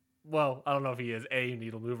don't know if he is a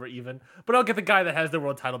needle mover even, but I'll get the guy that has the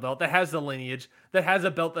world title belt, that has the lineage, that has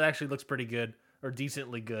a belt that actually looks pretty good or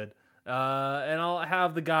decently good. And I'll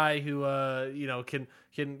have the guy who, can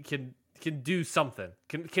do something.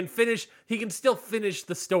 Can finish. He can still finish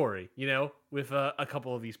the story, with a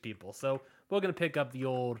couple of these people. So we're gonna pick up the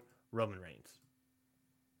old Roman Reigns.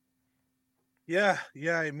 Yeah.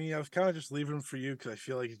 I mean, I was kind of just leaving him for you because I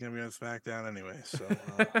feel like he's gonna be on SmackDown anyway. So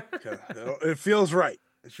it feels right.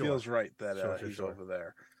 It feels right that he's over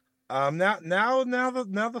there. Now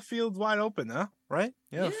the field's wide open, huh? Right?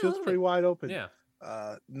 Yeah, the field's pretty wide open. Yeah.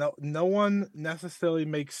 No one necessarily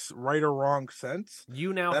makes right or wrong sense.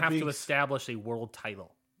 You now have to establish a world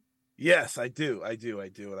title. Yes, I do. And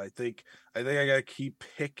I think I gotta keep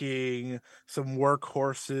picking some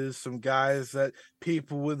workhorses, some guys that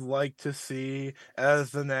people would like to see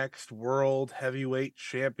as the next world heavyweight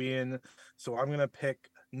champion. So I'm gonna pick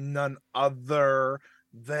none other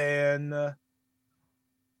than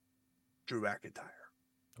Drew McIntyre.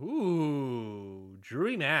 Ooh,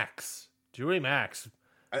 Drew Max.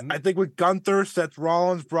 I think with Gunther, Seth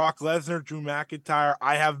Rollins, Brock Lesnar, Drew McIntyre,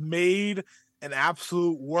 I have made an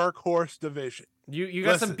absolute workhorse division. You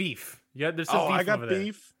got some beef. Yeah, there's some beef. I got over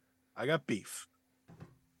beef. There. I got beef.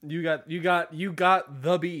 You got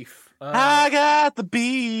the beef. I got the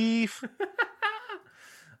beef.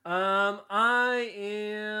 I'm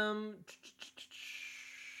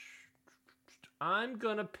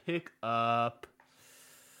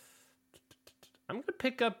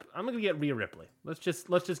gonna get Rhea Ripley. Let's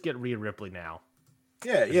just get Rhea Ripley now.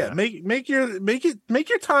 Yeah. Make your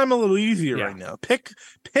time a little easier right now. Pick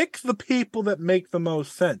the people that make the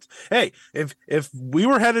most sense. Hey, if we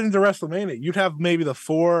were headed into WrestleMania, you'd have maybe the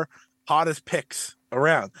 4 hottest picks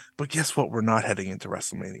around. But guess what? We're not heading into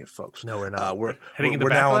WrestleMania, folks. No, we're not. We're heading into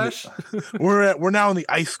Backlash. We're now in the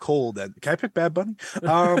ice cold end. Can I pick Bad Bunny?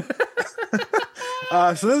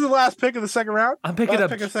 So this is the last pick of the second round. I'm picking up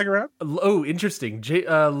pick of the second round. Oh, interesting.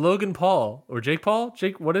 Logan Paul or Jake Paul?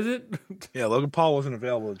 What is it? Yeah, Logan Paul wasn't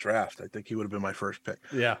available to draft. I think he would have been my first pick.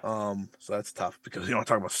 Yeah. So that's tough because you want to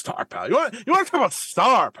talk about star power. You want to talk about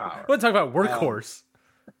star power. I want to talk about workhorse.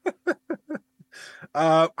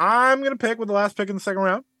 I'm gonna pick with the last pick in the second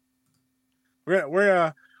round.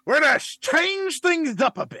 We're gonna change things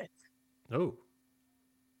up a bit. Oh.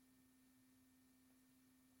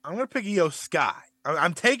 I'm gonna pick Io Sky.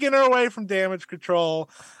 I'm taking her away from Damage Control.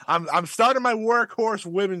 I'm starting my workhorse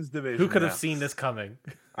women's division. Who could have seen this coming?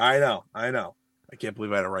 I know. I can't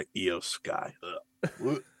believe I had to write Io Sky.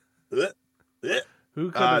 Who could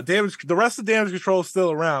the rest of Damage Control is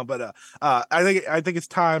still around, but I think it's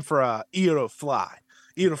time for Io to fly.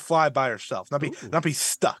 Io to fly by herself, not be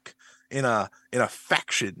stuck in a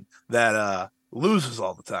faction that loses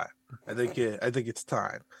all the time. I think it's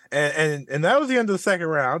time. And that was the end of the second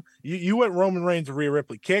round. You went Roman Reigns and Rhea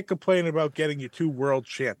Ripley. Can't complain about getting you 2 world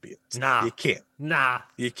champions. Nah. You can't. Nah.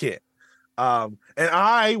 You can't. And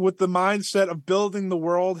I, with the mindset of building the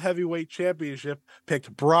World Heavyweight Championship,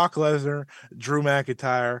 picked Brock Lesnar, Drew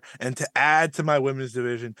McIntyre, and to add to my women's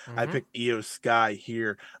division, I picked Io Sky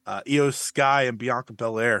here. Io Sky and Bianca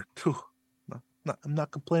Belair. I'm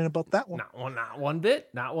not complaining about that one. Not one bit.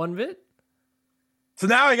 So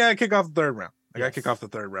now I gotta kick off the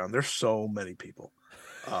third round. There's so many people.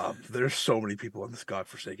 There's so many people on this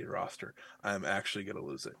godforsaken roster. I'm actually gonna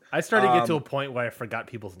lose it. I started to get to a point where I forgot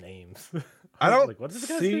people's names. I don't like, what is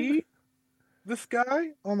this see this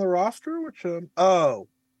guy on the roster. Which are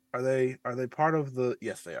they part of the?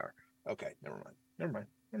 Yes, they are. Okay, never mind.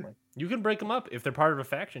 You can break them up if they're part of a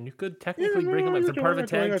faction. You could technically break them up if they're part of a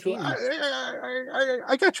tag team.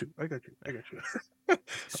 I got you.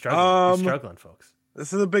 Struggling, folks.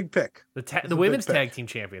 This is a big pick. The women's tag team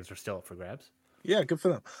champions are still up for grabs. Yeah, good for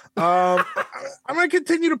them. I'm going to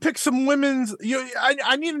continue to pick some women's.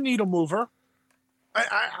 I need a needle mover.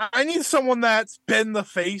 I need someone that's been the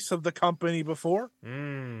face of the company before.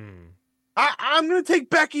 I'm going to take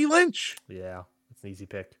Becky Lynch. Yeah, that's an easy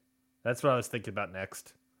pick. That's what I was thinking about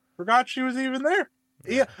next. Forgot she was even there.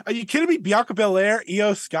 Yeah, are you kidding me? Bianca Belair,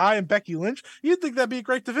 Io Sky, and Becky Lynch? You'd think that'd be a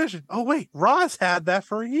great division. Oh, wait. Raw's had that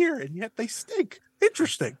for a year, and yet they stink.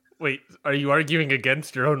 Interesting. Wait, are you arguing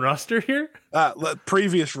against your own roster here?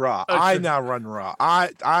 Previous Raw. Oh, I now run Raw.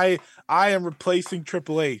 I am replacing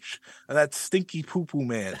Triple H. That stinky poo-poo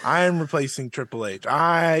man. I am replacing Triple H.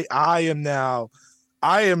 I'm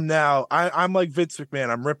like Vince McMahon.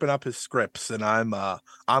 I'm ripping up his scripts, and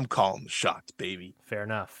I'm calling the shots, baby. Fair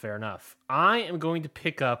enough. I am going to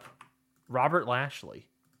pick up Robert Lashley.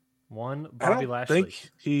 Bobby Lashley.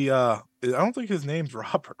 I don't think his name's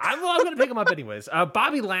Robert. I'm going to pick him up anyways.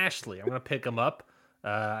 Bobby Lashley. I'm going to pick him up.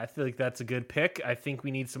 I feel like that's a good pick. I think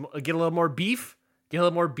we need get a little more beef. Get a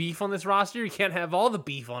little more beef on this roster. You can't have all the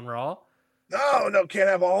beef on Raw. No, can't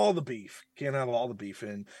have all the beef. Can't have all the beef,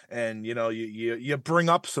 and you bring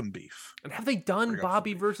up some beef. And have they done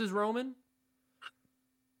Bobby versus Roman?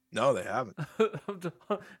 No, they haven't.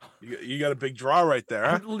 You got a big draw right there,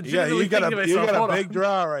 huh? I'm legitimately thinking to myself, you got a big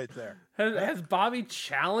draw right there. Has Bobby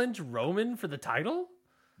challenged Roman for the title?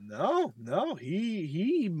 No.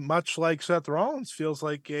 He much like Seth Rollins feels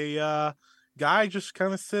like a guy just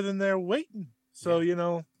kind of sitting there waiting. So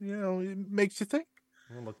it makes you think.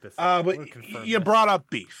 We'll look this up. But you brought up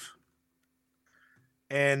beef,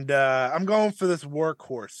 and I'm going for this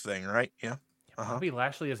workhorse thing, right? Yeah. Bobby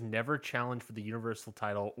Lashley has never challenged for the Universal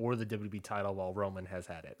title or the WWE title while Roman has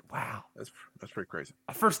had it. Wow, that's pretty crazy.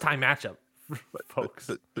 A first time matchup, folks.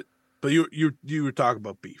 But you were talking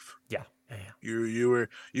about beef. Yeah. You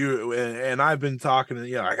and I've been talking.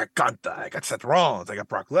 I got Gunther, I got Seth Rollins, I got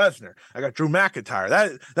Brock Lesnar, I got Drew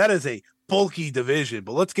McIntyre. That is a bulky division,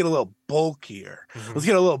 but let's get a little bulkier. Mm-hmm. Let's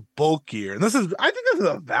get a little bulkier. And I think this is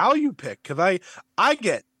a value pick because I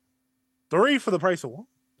get 3 for the price of 1.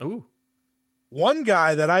 Ooh. One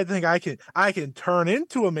guy that I think I can turn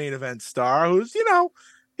into a main event star who's,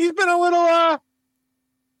 he's been a little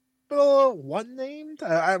one named.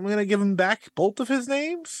 I'm going to give him back both of his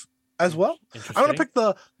names as well. I'm going to pick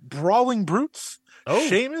the Brawling Brutes,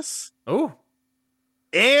 Sheamus,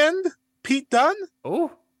 and Pete Dunne.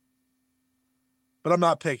 Oh. But I'm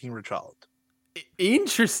not picking Rich Holland.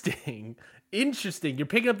 Interesting. You're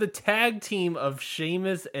picking up the tag team of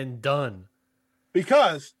Sheamus and Dunne.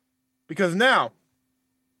 Because now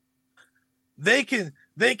they can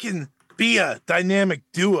be a dynamic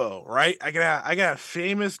duo, right? I got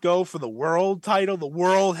Sheamus go for the world title, the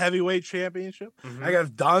world heavyweight championship. Mm-hmm. I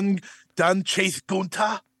got Dunne chase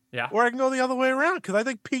Gunther. Yeah. Or I can go the other way around because I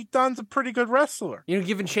think Pete Dunne's a pretty good wrestler. You're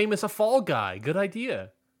giving Sheamus a fall guy. Good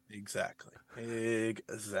idea. Exactly. And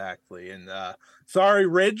sorry,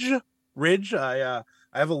 Ridge, I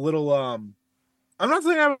have a little I'm not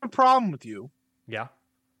saying I have a problem with you. Yeah.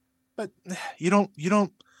 But you don't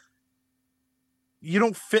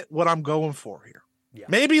fit what I'm going for here. Yeah.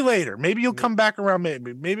 Maybe later. Maybe you'll come back around.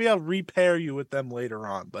 Maybe I'll repair you with them later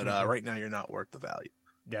on. But right now, you're not worth the value.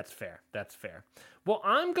 That's fair. Well,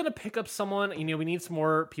 I'm gonna pick up someone. We need some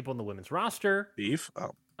more people in the women's roster. Beef.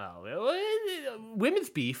 Women's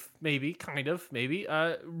beef, maybe, kind of, maybe.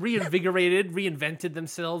 Reinvigorated, reinvented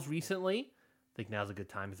themselves recently. I think now's a good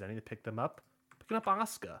time as any to pick them up. Picking up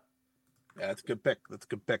Asuka. Yeah, that's a good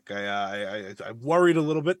pick. I worried a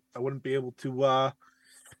little bit. I wouldn't be able to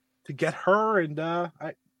get her, and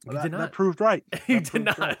that proved right. You did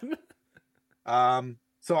not. Right.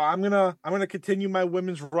 So I'm gonna continue my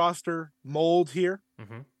women's roster mold here.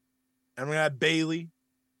 Mm-hmm. I'm gonna add Bayley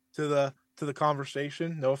to the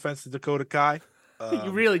conversation. No offense to Dakota Kai.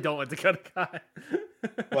 You really don't want Dakota Kai.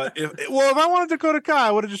 But if I wanted Dakota Kai,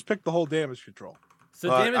 I would have just picked the whole Damage Control. So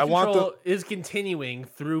Damage Control is continuing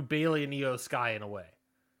through Bayley and Io Sky in a way.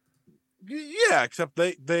 Yeah, except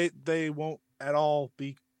they won't at all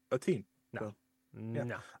be a team. No. So, yeah.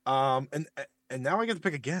 No. And now I get to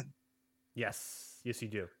pick again. Yes, you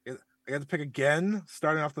do. I got to pick again,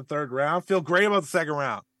 starting off the 3rd round. Feel great about the 2nd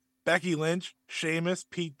round. Becky Lynch, Sheamus,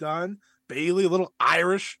 Pete Dunne, Bayley, a little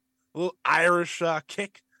Irish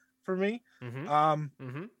kick for me.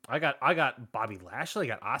 Mm-hmm. I got Bobby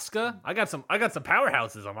Lashley. I got Asuka. I got some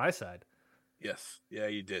powerhouses on my side. Yes, yeah,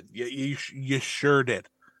 you did. Yeah, you sure did.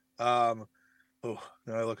 Now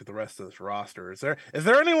I look at the rest of this roster. Is there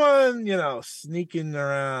anyone sneaking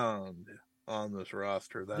around on this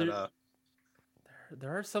roster that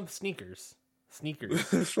there are some sneakers.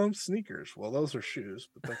 Some sneakers. Well, those are shoes,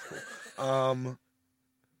 but that's cool.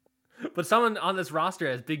 But someone on this roster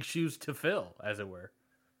has big shoes to fill, as it were.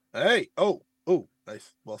 Hey, oh,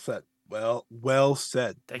 nice. Well said. Well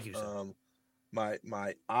said. Thank you, sir.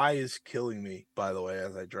 My eye is killing me, by the way,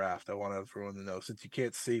 as I draft. I want everyone to know, since you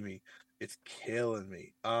can't see me, it's killing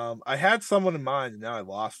me. I had someone in mind, and now I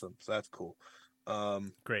lost them, so that's cool.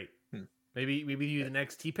 Great. Maybe you the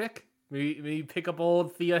next T pick? Maybe pick up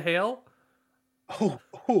old Thea Hale?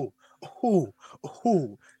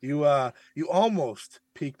 You almost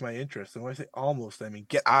piqued my interest. And when I say almost, I mean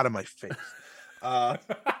get out of my face.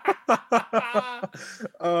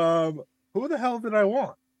 Who the hell did I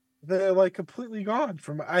want? They're like completely gone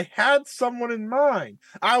from. I had someone in mind.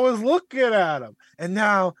 I was looking at them, and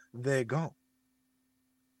now they're gone.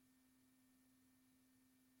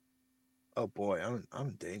 Oh boy, I'm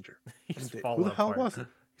in danger. Who the hell was it?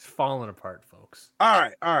 He's falling apart, folks. All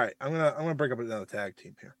right. I'm gonna break up another tag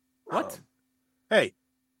team here. What? Hey,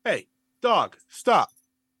 dog, stop!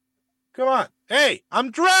 Come on, hey,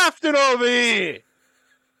 I'm drafting over here.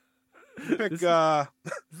 Pick. This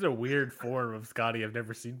is a weird form of Scotty I've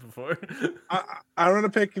never seen before. I'm gonna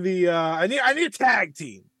pick the. I need a tag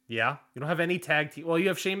team. Yeah, you don't have any tag team. Well, you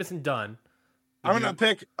have Sheamus and Dunn. I'm gonna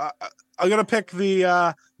pick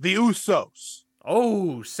the Usos.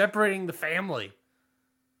 Oh, separating the family.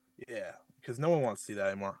 Yeah, because no one wants to see that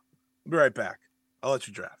anymore. I'll be right back. I'll let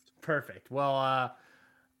you draft. Perfect. Well,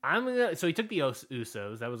 so he took the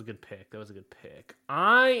Usos. That was a good pick.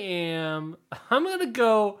 I'm gonna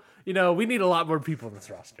go. We need a lot more people in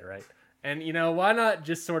this roster, right? And why not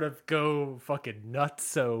just sort of go fucking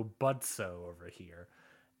nutso butso over here?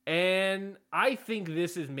 And I think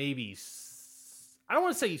this is maybe, I don't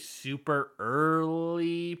want to say super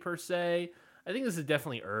early per se. I think this is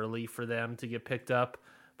definitely early for them to get picked up,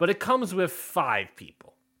 but it comes with 5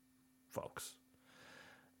 people, folks.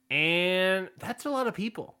 And that's a lot of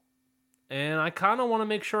people. And I kind of want to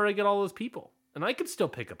make sure I get all those people. And I could still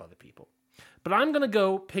pick up other people. But I'm going to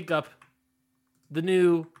go pick up the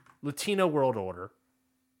new Latino World Order.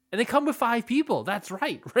 And they come with 5 people. That's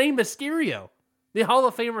right. Rey Mysterio, the Hall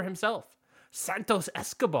of Famer himself. Santos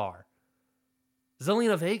Escobar.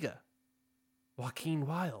 Zelina Vega. Joaquin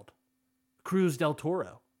Wilde. Cruz del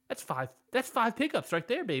Toro. That's 5 pickups right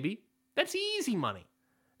there, baby. That's easy money.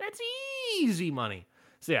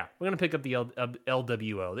 So yeah, we're going to pick up the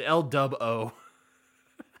LWO. The LWO.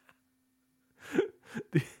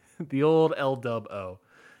 the old LWO.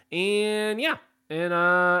 And yeah. And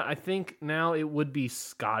I think now it would be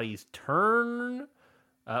Scotty's turn.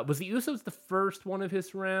 Was the Usos the first one of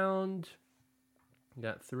his round?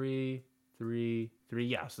 Got 3.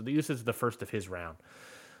 Yeah, so the Usos is the first of his round.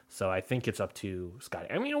 So I think it's up to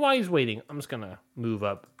Scotty. I mean, while he's waiting, I'm just going to move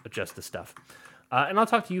up, adjust the stuff. And I'll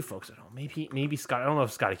talk to you folks at home. Maybe Scott. I don't know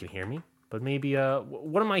if Scotty can hear me, but maybe.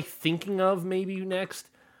 What am I thinking of? Maybe next.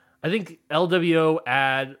 I think LWO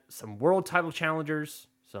add some world title challengers.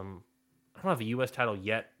 I don't have a U.S. title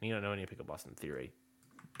yet. You don't know any. Pick up Austin Theory.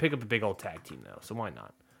 Pick up a big old tag team though. So why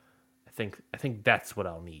not? I think that's what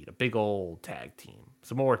I'll need. A big old tag team.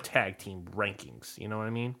 Some more tag team rankings. You know what I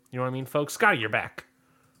mean? Folks? Scotty, you're back.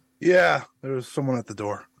 Yeah, there was someone at the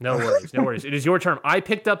door. No worries. It is your turn. I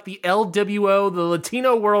picked up the LWO, the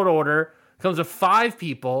Latino World Order. Comes with 5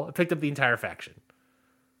 people. I picked up the entire faction.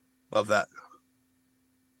 Love that.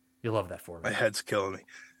 You love that for me. My head's killing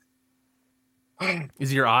me.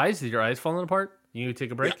 Is your eyes falling apart? You need to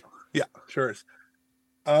take a break? Yeah, sure is.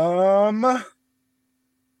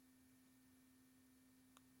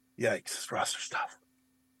 Yikes, roster stuff.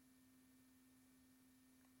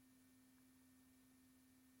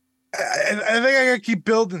 I think I gotta keep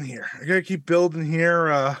building here.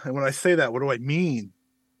 And when I say that, what do I mean?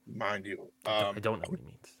 Mind you, I don't know what he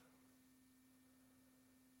means.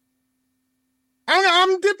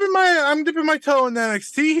 I'm dipping my toe in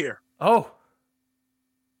NXT here. Oh,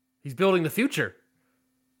 he's building the future.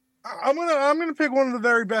 I'm gonna pick one of the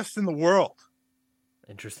very best in the world.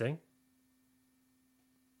 Interesting.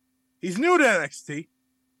 He's new to NXT.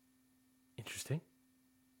 Interesting.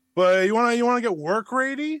 But you wanna get work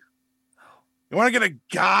ready? You want to get a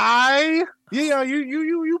guy? Yeah,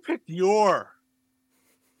 you picked your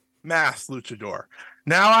mass luchador.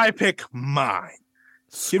 Now I pick mine.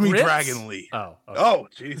 Scripts? Give me Dragon Lee. Oh, okay. Oh,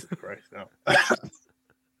 Jesus Christ, no.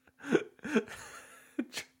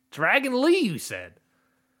 Dragon Lee, you said.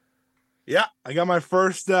 Yeah, I got my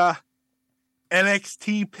first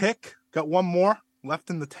NXT pick. Got one more left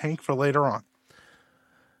in the tank for later on.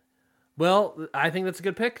 Well, I think that's a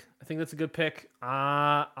good pick.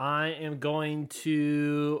 I am going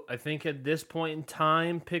to, I think at this point in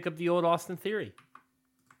time, pick up the old Austin Theory.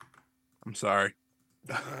 I'm sorry.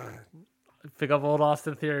 Pick up old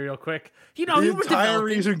Austin Theory real quick. The entire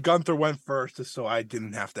reason Gunther went first is so I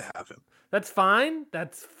didn't have to have him. That's fine. He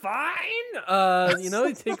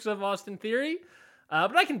takes up Austin Theory.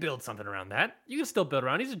 But I can build something around that. You can still build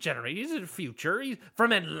around. He's a generator. He's a future. He's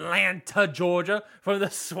from Atlanta, Georgia, from the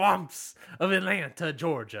swamps of Atlanta,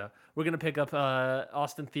 Georgia. We're going to pick up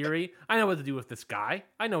Austin Theory. I know what to do with this guy.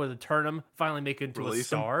 I know where to turn him, finally make him into a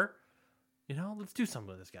star. Let's do something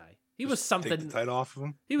with this guy. He was something. Take the title off of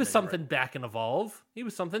him. He was something back in Evolve. He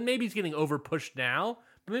was something. Maybe he's getting over pushed now.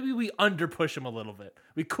 But maybe we under push him a little bit.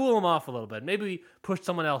 We cool him off a little bit. Maybe we push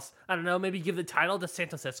someone else. I don't know. Maybe give the title to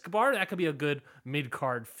Santos Escobar. That could be a good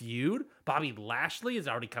mid-card feud. Bobby Lashley is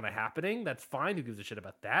already kind of happening. That's fine. Who gives a shit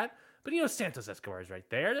about that? But Santos Escobar is right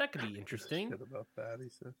there. That could be interesting. Shit about that, he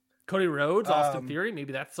said. Cody Rhodes, Austin Theory.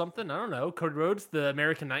 Maybe that's something. I don't know. Cody Rhodes, the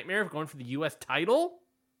American Nightmare, going for the U.S. title.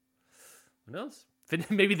 Who knows?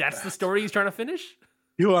 Maybe that's the story he's trying to finish.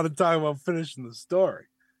 You want to talk about finishing the story?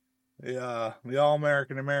 The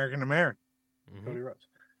all-American. Mm-hmm. Cody Rhodes.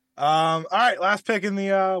 All right, last pick in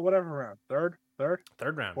the whatever round. Third,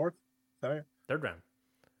 Third round. fourth, second. Third round.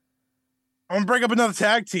 I'm gonna bring up another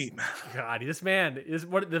tag team. God, this man is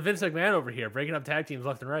what the Vince McMahon over here, breaking up tag teams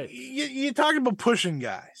left and right. You're talking about pushing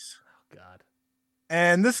guys. Oh God.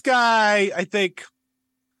 And this guy, I think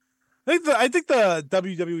the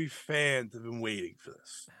WWE fans have been waiting for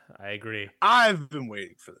this. I agree. I've been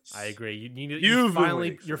waiting for this. I agree. You're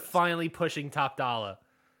this. finally pushing Top Dollar.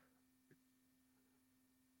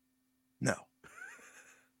 No.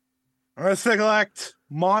 I'm going to select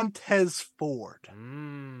Montez Ford.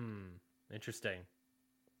 Interesting.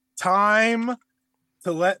 Time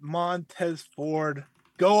to let Montez Ford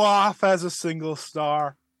go off as a single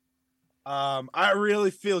star. I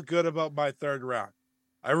really feel good about my third round.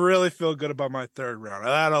 I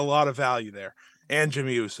had a lot of value there. And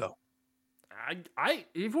Jimmy Uso. If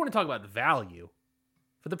you want to talk about the value,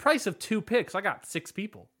 for the price of 2 picks, I got 6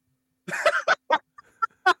 people.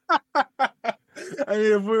 I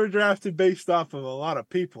mean, if we were drafted based off of a lot of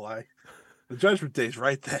people, the Judgment Day's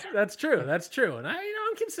right there. That's true. And I'm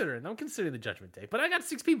considering the Judgment Day. But I got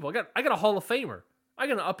 6 people. I got a Hall of Famer. I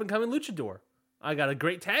got an up and coming luchador. I got a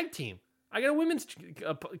great tag team. I got a women's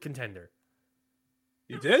contender.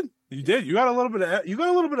 You did. You got a little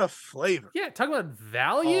bit of flavor. Yeah, talk about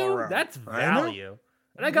value. That's value.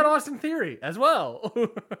 And I got Austin Theory as well.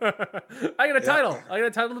 I got a title. I got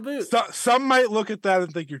a title to boot. Some might look at that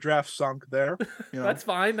and think your draft sunk there. You know? That's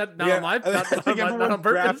fine. Not on purpose.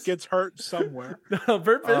 Draft gets hurt somewhere. Not on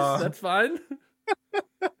purpose. That's fine.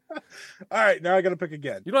 All right, now I got to pick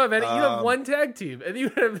again. You don't have any. You have one tag team, and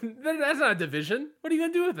that's not a division. What are you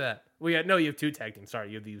gonna do with that? You have 2 tag teams. Sorry,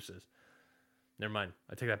 you have the Usos. Never mind.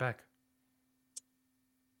 I take that back.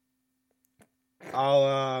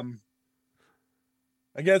 I'll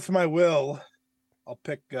against my will, I'll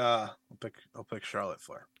pick Charlotte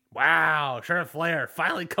Flair. Wow, Charlotte Flair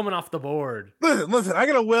finally coming off the board. Listen, I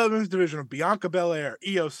got a women's division of Bianca Belair,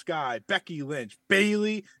 Io Sky, Becky Lynch,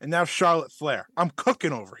 Bayley, and now Charlotte Flair. I'm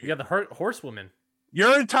cooking over here. You got the Horsewoman.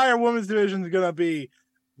 Your entire women's division is gonna be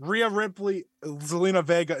Rhea Ripley, Zelina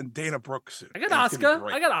Vega, and Dana Brooke soon. I got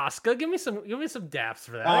Asuka. Give me some daps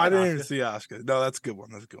for that. Oh, I didn't even see Asuka. No, that's a good one.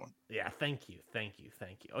 Yeah, thank you.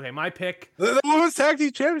 Okay, my pick. The women's tag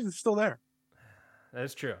team champions is still there. That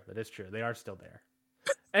is true. They are still there.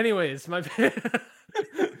 Anyways, my pick.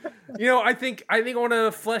 I think I want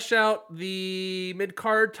to flesh out the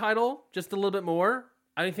mid-card title just a little bit more.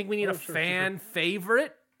 I think we need a fan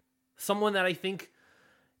favorite, someone that I think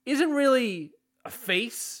isn't really a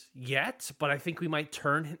face yet, but I think we might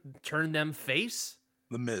turn them face.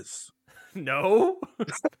 The Miz. No.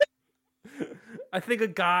 I think a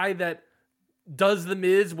guy that does the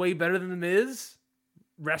Miz way better than the Miz,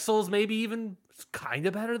 wrestles maybe even kind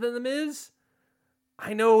of better than the Miz.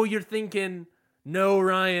 I know you're thinking, no,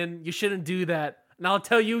 Ryan, you shouldn't do that. And I'll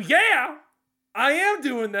tell you, yeah, I am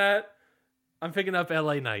doing that. I'm picking up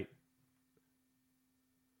LA Knight.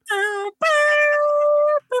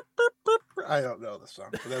 I don't know the song,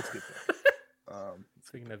 but that's good.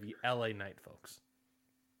 Speaking of the LA Knight, folks.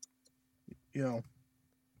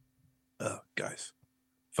 Guys,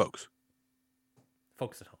 folks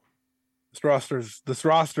at home. This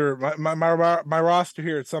roster, my roster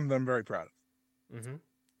here is something I'm very proud of. Mm-hmm.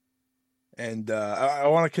 And I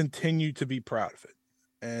want to continue to be proud of it.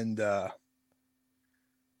 And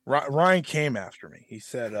Ryan came after me. He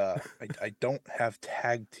said, I don't have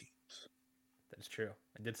tag teams. That's true.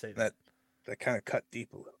 I did say that. That kind of cut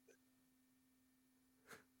deep a little bit.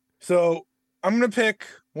 So I'm gonna pick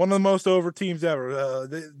one of the most over teams ever.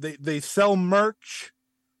 They sell merch.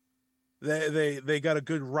 They got a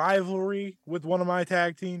good rivalry with one of my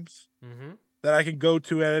tag teams that I can go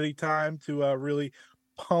to at any time to really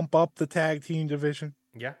pump up the tag team division.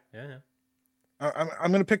 Yeah.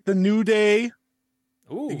 I'm gonna pick the New Day.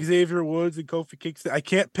 Ooh. Xavier Woods and Kofi Kingston. I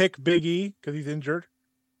can't pick Big E because he's injured.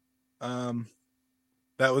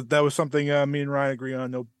 That was something me and Ryan agree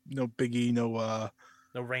on. No Big E, no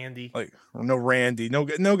Randy. No Randy.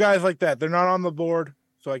 No guys like that. They're not on the board.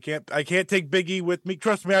 So I can't take Big E with me.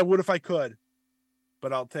 Trust me, I would if I could.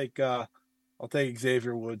 But I'll take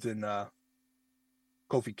Xavier Woods and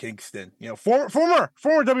Kofi Kingston. Former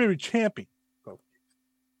WWE champion.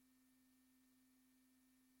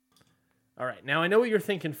 All right. Now I know what you're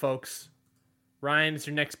thinking, folks. Ryan, it's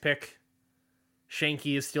your next pick.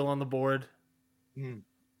 Shanky is still on the board.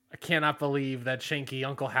 I cannot believe that Shanky,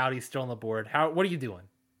 Uncle Howdy's still on the board. What are you doing?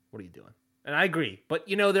 And I agree. But,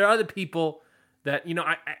 there are other people that,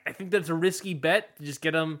 I think that's a risky bet to just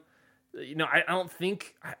get them. I don't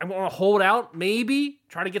think I want to hold out, maybe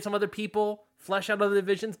try to get some other people, flesh out other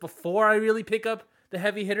divisions before I really pick up the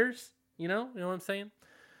heavy hitters. You know what I'm saying?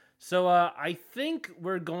 So I think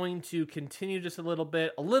we're going to continue just a little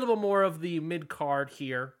bit more of the mid card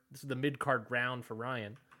here. This is the mid card round for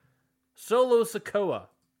Ryan. Solo Sikoa,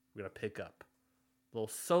 we're gonna pick up a little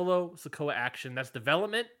Solo Sikoa action. That's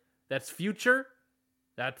development. That's future.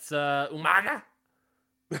 That's Umaga.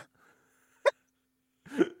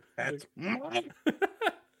 That's Solo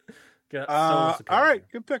Sikoa. all right,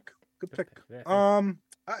 good pick. Good pick. Yeah,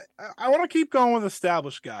 I want to keep going with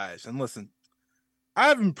established guys, and listen,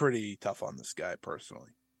 I've been pretty tough on this guy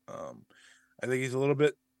personally. I think he's a little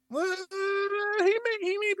bit. He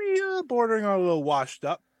may be bordering on a little washed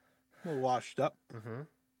up, Mm-hmm.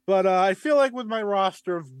 But I feel like with my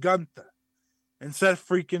roster of Gunther and Seth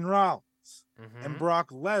freaking Rollins and Brock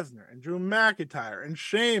Lesnar and Drew McIntyre and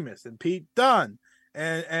Sheamus and Pete Dunne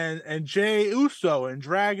and Jey Uso and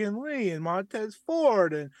Dragon Lee and Montez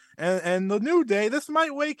Ford and the New Day, this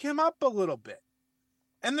might wake him up a little bit.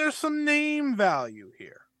 And there's some name value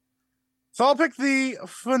here. So I'll pick the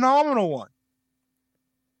phenomenal one.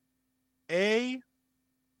 AJ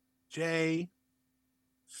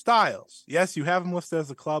Styles. Yes, you have him listed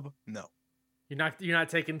as a club. No. You're not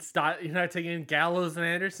taking Gallows and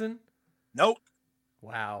Anderson? Nope.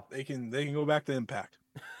 Wow. They can go back to Impact.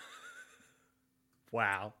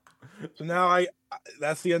 Wow. So now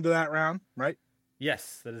that's the end of that round, right?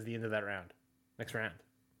 Yes, that is the end of that round. Next round.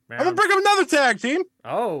 I'm gonna bring up another tag team.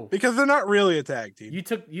 Oh, because they're not really a tag team. You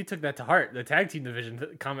took that to heart. The tag team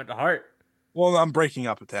division comment to heart. Well, I'm breaking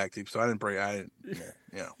up a tag team, so I didn't.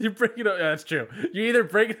 You're breaking up. That's true. You're either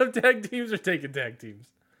breaking up tag teams or taking tag teams.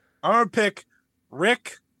 I'm gonna pick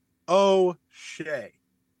Rick O'Shea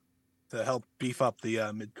to help beef up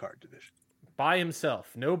the mid card division by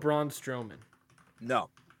himself. No Braun Strowman. No.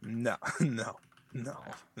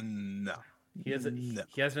 He has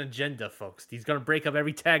an agenda, folks. He's gonna break up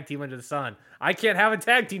every tag team under the sun. I can't have a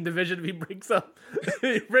tag team division if he breaks up.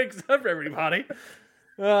 He breaks up everybody.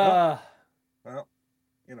 Well,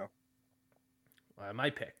 my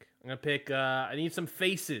pick. I'm gonna pick. I need some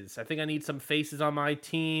faces. I think I need some faces on my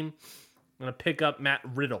team. I'm gonna pick up Matt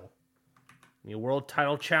Riddle, the world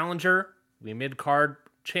title challenger, the mid card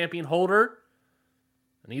champion holder.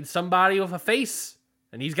 I need somebody with a face,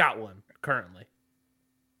 and he's got one currently.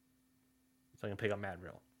 So I'm gonna pick up Matt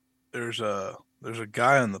Riddle. There's a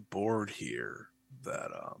guy on the board here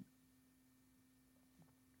that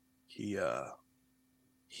he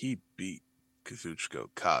beat Kazuchika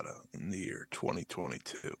Okada in the year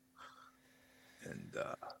 2022, and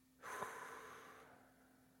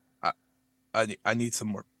I need some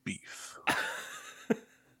more beef.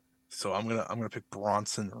 So I'm gonna pick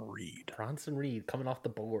Bronson Reed. Bronson Reed coming off the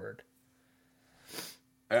board.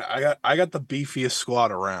 I got the beefiest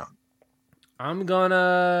squad around. I'm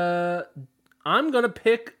gonna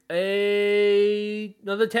pick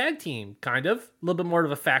another tag team, kind of. A little bit more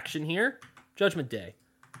of a faction here. Judgment Day.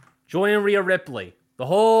 Joy and Rhea Ripley. The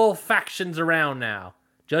whole faction's around now.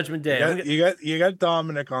 Judgment Day. You got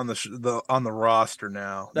Dominic on the roster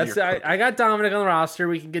now. I got Dominic on the roster.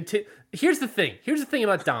 We can continue. Here's the thing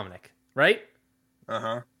about Dominic, right?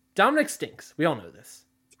 Dominic stinks. We all know this.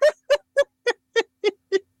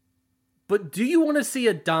 But do you want to see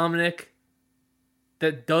a Dominic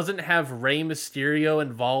that doesn't have Rey Mysterio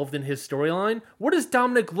involved in his storyline? What does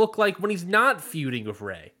Dominic look like when he's not feuding with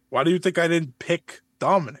Rey? Why do you think I didn't pick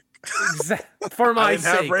Dominic? For my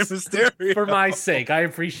sake. Rey Mysterio. For my sake. I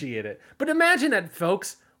appreciate it. But imagine that,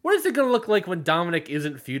 folks. What is it going to look like when Dominic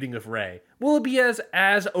isn't feuding with Rey? Will it be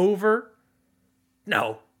as over?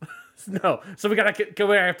 No. No. So we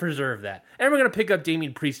gotta preserve that. And we're going to pick up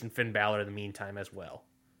Damian Priest and Finn Balor in the meantime as well.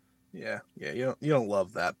 Yeah. You don't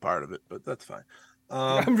love that part of it, but that's fine.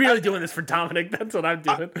 I'm really doing this for Dominic. That's what I'm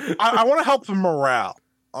doing. I want to help the morale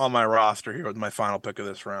on my roster here with my final pick of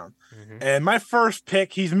this round. And my first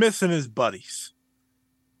pick, he's missing his buddies.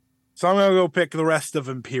 So I'm going to go pick the rest of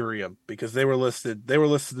Imperium because they were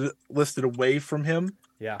listed away from him.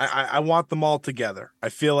 Yeah. I want them all together. I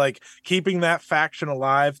feel like keeping that faction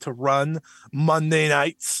alive to run Monday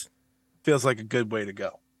nights feels like a good way to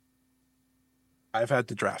go. I've had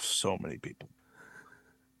to draft so many people.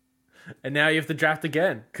 And now you have to draft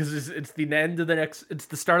again because it's the end of it's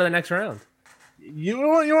the start of the next round. You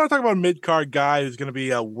want to talk about a mid-card guy who's going to be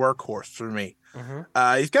a workhorse for me.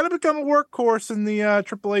 He's got to become a workhorse in the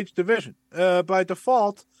Triple H division. By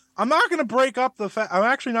default, I'm actually not going to break up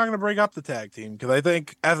the tag team because I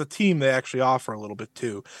think as a team they actually offer a little bit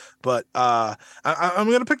too. But I'm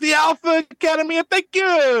going to pick the Alpha Academy and thank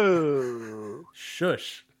you.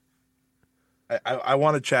 Shush. I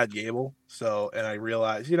wanted Chad Gable, and I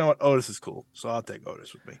realized, you know what, Otis is cool, so I'll take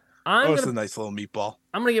Otis with me. Otis is a nice little meatball.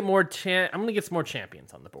 I'm gonna get more. I'm gonna get some more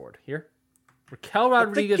champions on the board here. Raquel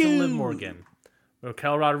Rodriguez and Liv Morgan.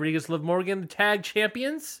 Raquel Rodriguez, Liv Morgan, the tag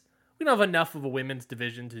champions. We don't have enough of a women's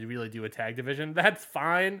division to really do a tag division. That's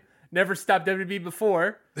fine. Never stopped WWE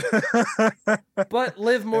before. But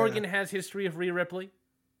Liv Morgan has history of Rhea Ripley.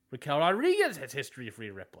 Raquel Rodriguez has history of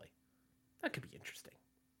Rhea Ripley. That could be interesting.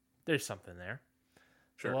 There's something there.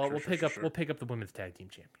 Sure, We'll pick up the women's tag team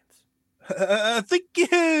champions. Thank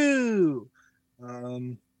you.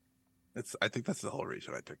 I think that's the whole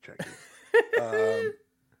reason I picked Jackie.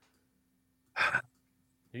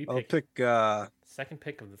 I'll pick second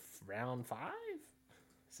pick of the round 5,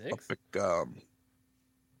 6.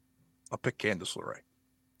 I'll pick Candice LeRae.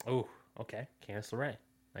 Oh, okay, Candice LeRae.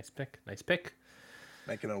 Nice pick.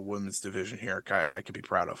 Making a women's division here, I could be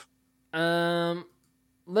proud of.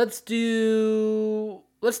 Let's do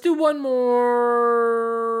one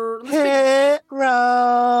more. Hero.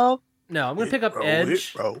 No, I'm gonna pick up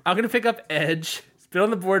Edge. I'm gonna pick up Edge. It's been on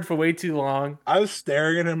the board for way too long. I was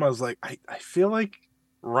staring at him. I was like, I feel like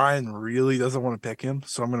Ryan really doesn't want to pick him,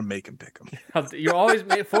 so I'm going to make him pick him. You're always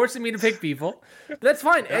forcing me to pick people. But that's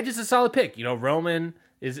fine. Edge is a solid pick. Roman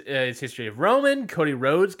is history of Roman. Cody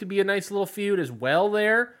Rhodes could be a nice little feud as well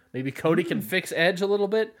there. Maybe Cody can fix Edge a little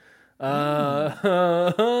bit. We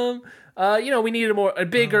need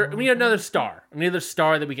we need another star. Another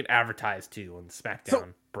star that we can advertise to on the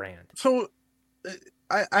SmackDown brand. So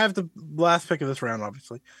I have the last pick of this round,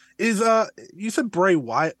 obviously. You said Bray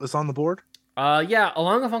Wyatt was on the board? Yeah,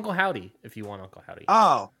 along with Uncle Howdy, if you want Uncle Howdy.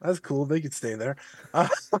 Oh, that's cool. They could stay there.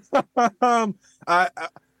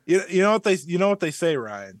 You know what they say,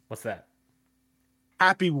 Ryan? What's that?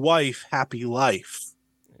 Happy wife, happy life.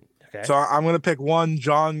 Okay. So I'm going to pick one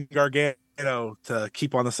John Gargano to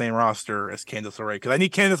keep on the same roster as Candice LeRae because I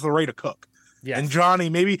need Candice LeRae to cook. Yes. And Johnny,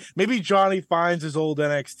 maybe Johnny finds his old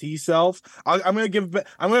NXT self. I'm going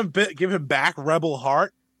to give him back Rebel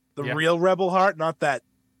Heart, the real Rebel Heart, not that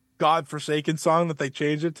godforsaken song that they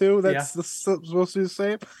changed it to. That's supposed to be the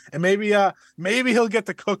same. And maybe he'll get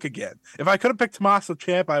to cook again. If I could have picked Tommaso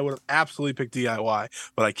Ciampa, I would have absolutely picked DIY,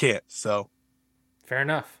 but I can't. So fair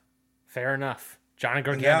enough. Johnny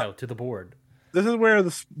Gargano to the board. This is where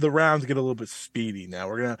the rounds get a little bit speedy now.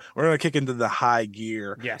 We're gonna kick into the high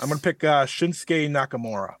gear. Yes. I'm gonna pick Shinsuke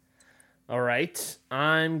Nakamura. All right.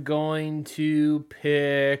 I'm going to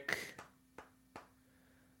pick.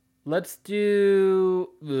 Let's do.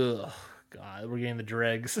 Ugh, God, we're getting the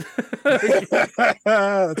dregs. That's why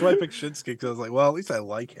I picked Shinsuke, because I was like, well, at least I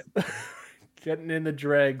like him. Getting in the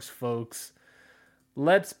dregs, folks.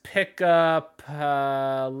 Let's pick up.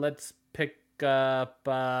 Let's pick up.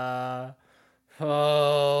 Let's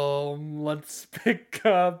pick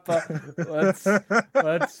up.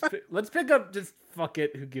 Let's pick up. Just fuck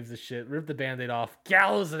it. Who gives a shit? Rip the Band-Aid off.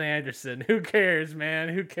 Gallows and Anderson. Who cares, man?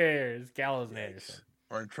 Who cares? Gallows and Anderson.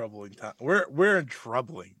 We're in troubling time. We're in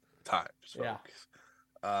troubling times, folks.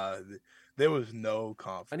 Yeah. There was no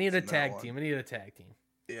confidence. I need a tag team.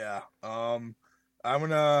 Yeah. I'm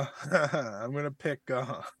gonna pick.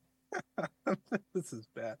 This is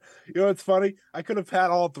bad. You know what's funny? I could have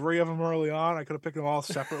had all three of them early on. I could have picked them all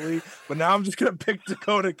separately, but now I'm just gonna pick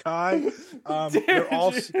Dakota Kai. They're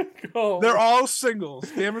all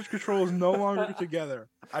singles. Damage Control is no longer together.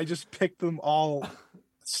 I just picked them all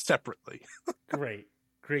separately. Great.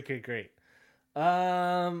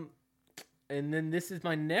 And then this is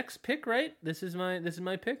my next pick, right? This is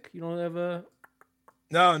my pick. You don't have a.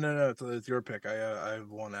 No. It's your pick. I have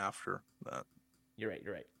one after that. You're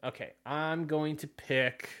right. Okay, I'm going to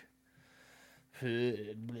pick.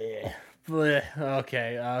 Okay,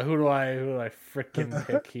 who do I freaking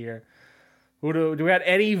pick here? Do we have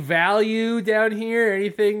any value down here?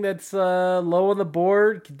 Anything that's low on the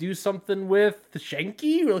board? Could do something with the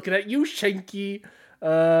Shanky? We're looking at you, Shanky.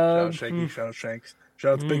 Shout out Shanky. Shout out Shanks.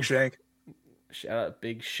 Shout out to Big Shank. Shout out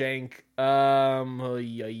Big Shank. Oh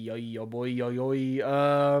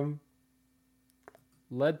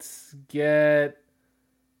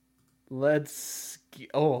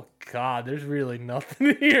God, there's really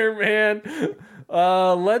nothing here, man.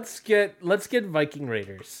 Let's get Viking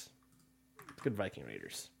Raiders. Good Viking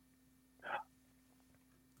Raiders.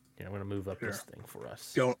 Yeah, I'm gonna move up this thing for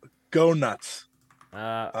us. Go nuts.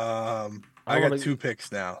 I got 2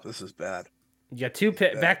 picks now. This is bad. You got 2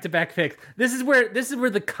 back-to-back picks. This is where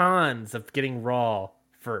the cons of getting Raw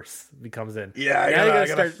first comes in. Yeah, I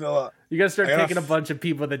gotta fill up. You gotta start picking a bunch of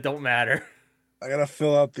people that don't matter. I gotta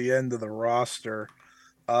fill out the end of the roster.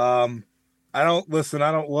 I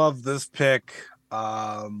don't love this pick.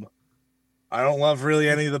 I don't love really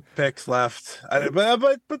any of the picks left.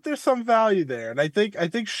 But there's some value there, and I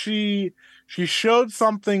think she showed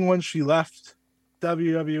something when she left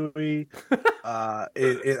WWE,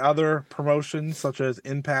 in other promotions such as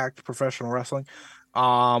Impact Professional Wrestling.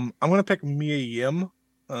 I'm gonna pick Mia Yim.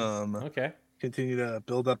 Okay. Continue to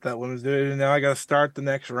build up that women's division. Now I gotta start the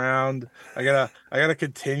next round. I gotta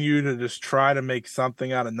continue to just try to make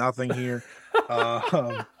something out of nothing here.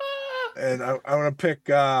 And I'm gonna pick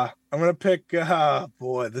boy,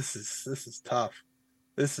 this is tough.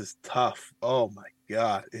 This is tough. Oh my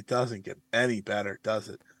God. It doesn't get any better, does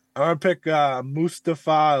it? I'm gonna pick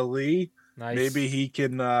Mustafa Ali. Maybe Nice. he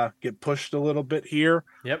can get pushed a little bit here.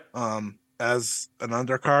 Yep. As an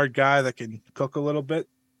undercard guy that can cook a little bit.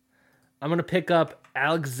 I'm gonna pick up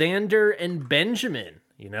Alexander and Benjamin.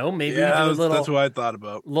 Maybe we Yeah, do that's what I thought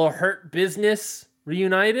about. little Hurt Business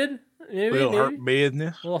reunited. Little Hurt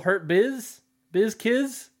Business. Little Hurt Biz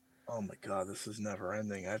Kiz. Oh my God, this is never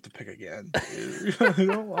ending. I have to pick again. I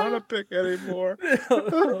don't want to pick anymore.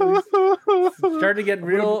 Starting to get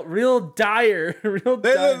real dire.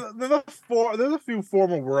 There's a few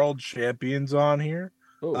former world champions on here.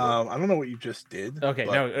 Ooh. I don't know what you just did. Okay,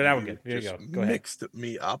 no, that was good. Here you go. Go ahead. Mixed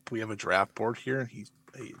me up. We have a draft board here,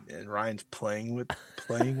 and Ryan's playing with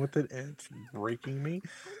it, and it's breaking me.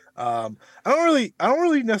 I don't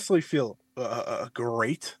really necessarily feel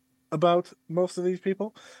great about most of these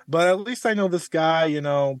people, but at least I know this guy.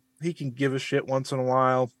 He can give a shit once in a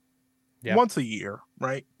while, once a year,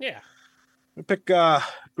 right? Yeah. We pick Dolph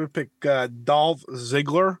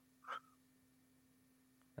Ziggler.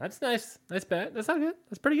 That's nice. Nice bet. That's not good.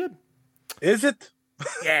 That's pretty good. Is it?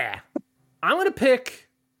 Yeah. I'm gonna pick.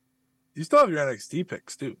 You still have your NXT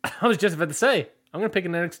picks too. I was just about to say I'm gonna pick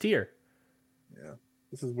an NXTer. Yeah,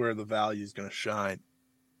 this is where the value is gonna shine.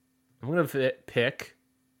 I'm gonna pick.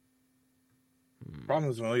 Problem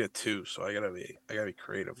is we only get two, so I gotta be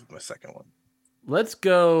creative with my second one. Let's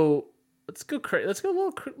go crazy. Let's go a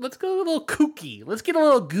little kooky. Let's get a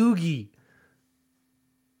little googie.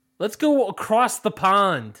 Let's go across the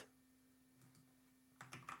pond.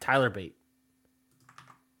 Tyler Bate.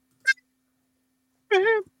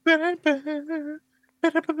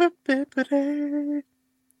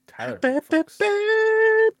 Tyler Bate, folks.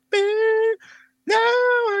 No,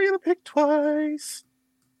 I'm gonna pick twice.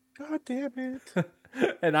 God damn it.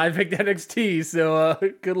 And I picked NXT, so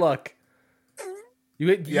good luck.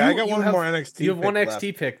 I got one more NXT. You have one NXT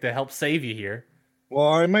left. pick to help save you here. Well,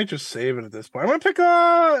 I might just save it at this point. I'm gonna pick.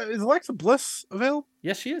 Is Alexa Bliss available?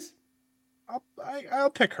 Yes, she is. I'll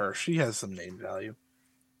pick her. She has some name value.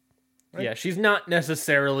 Right? Yeah, she's not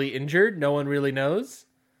necessarily injured. No one really knows.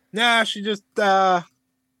 Nah, she just. Yeah.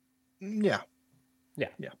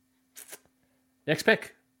 Next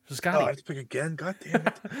pick, Scotty. Oh, I have to pick again. God damn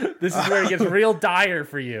it! This is where it gets real dire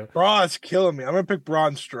for you. Braun's killing me. I'm gonna pick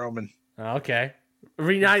Braun Strowman. Okay,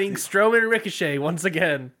 reuniting Strowman and Ricochet once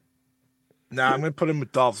again. Nah, I'm gonna put him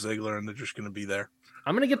with Dolph Ziggler, and they're just gonna be there.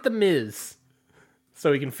 I'm gonna get the Miz,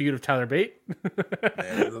 so he can feud with Tyler Bate.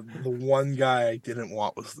 Man, the one guy I didn't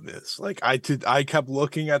want was the Miz. Like I kept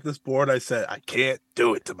looking at this board. I said I can't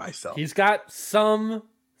do it to myself. He's got some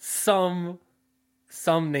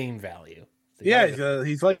name value. So yeah,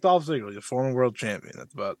 he's like Dolph Ziggler. He's a former world champion.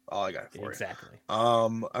 That's about all I got for exactly. you.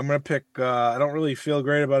 I'm gonna pick. I don't really feel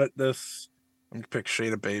great about it. I'm gonna pick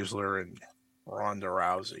Shayna Baszler and Ronda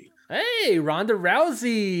Rousey. Hey, Ronda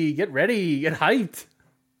Rousey, get ready, get hyped.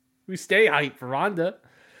 We stay hyped for Ronda.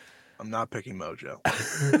 I'm not picking Mojo.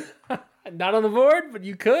 Not on the board, but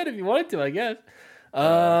you could if you wanted to, I guess.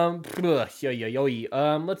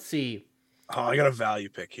 Let's see. Oh, I got a value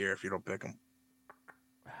pick here if you don't pick him.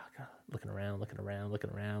 Looking around.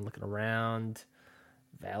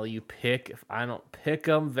 Value pick if I don't pick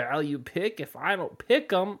him. Value pick if I don't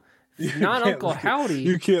pick him. Not Uncle Howdy.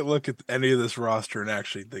 You can't look at any of this roster and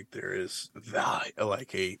actually think there is value,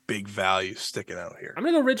 like a big value sticking out here. I'm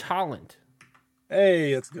gonna go Ridge Holland.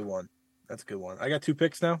 Hey, that's a good one. I got two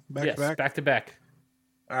picks now, back to back.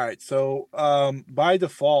 All right, so by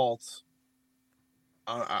default,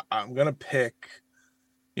 I'm gonna pick,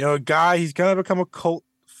 a guy. He's gonna become a cult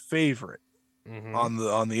favorite on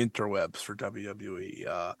the interwebs for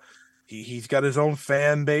WWE. He's got his own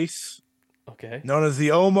fan base. Okay. Known as the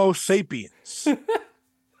Homo sapiens.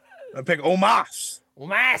 I pick Omas.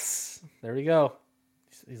 Omas. There we go.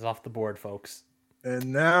 He's off the board, folks.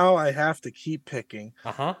 And now I have to keep picking.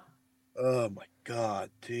 Uh-huh. Oh my God,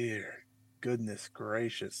 dear goodness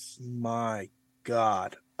gracious. My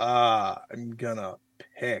God. I'm gonna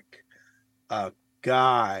pick a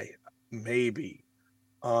guy, maybe.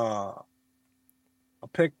 I'll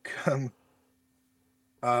pick I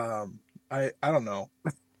don't know.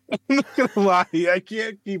 I'm not gonna lie, I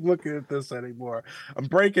can't keep looking at this anymore. I'm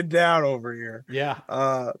breaking down over here. Yeah.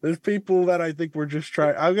 There's people that I think we're just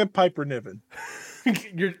trying. I'll get Piper Niven.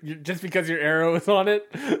 you're just because your arrow is on it.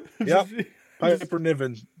 Yep, Piper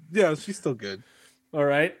Niven. Yeah, she's still good. All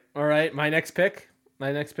right. My next pick.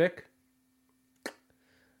 Let's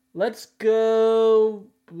go.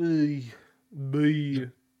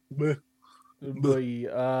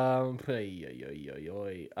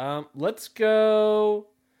 Let's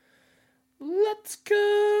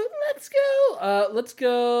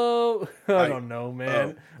go. I don't know,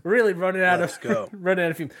 man. Really running out of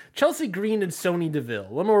fume. Chelsea Green and Sonya Deville.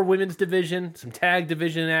 One more women's division, some tag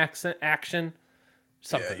division action.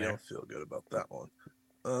 Something. Yeah, you don't feel good about that one.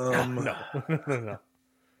 No.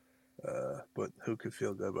 But who could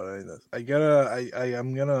feel good about any of this?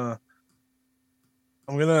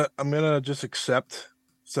 I'm gonna just accept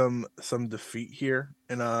some defeat here,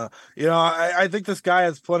 and I think this guy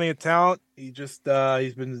has plenty of talent. He just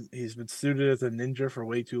he's been suited as a ninja for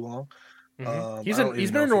way too long. Mm-hmm. He's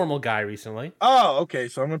been a normal guy recently. Oh, okay.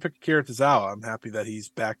 So I'm gonna pick Akira Tozawa. I'm happy that he's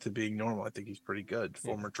back to being normal. I think he's pretty good.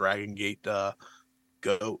 Former Dragon Gate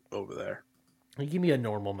goat over there. Give me a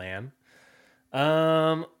normal man.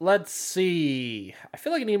 Let's see. I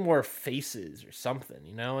feel like I need more faces or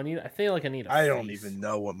something. I feel like I need. I don't even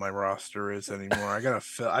know what my roster is anymore. I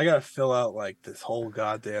gotta fill out like this whole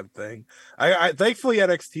goddamn thing. I thankfully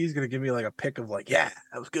NXT is gonna give me like a pick of like, yeah,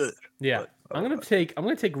 that was good. Yeah, but, I'm gonna take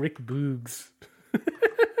Rick Boogs.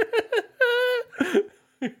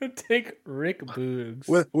 I'm gonna take Rick Boogs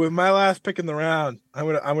with my last pick in the round. I'm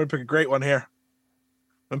gonna pick a great one here.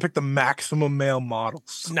 I'm gonna pick the Maximum Male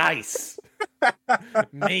Models. Nice.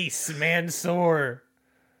 Mace Mansoor,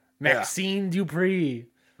 Maxine Dupree.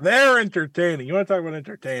 They're entertaining. You want to talk about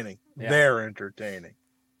entertaining? Yeah. They're entertaining.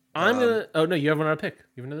 I'm gonna. Oh no, you have another pick.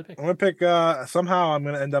 I'm gonna pick. Somehow I'm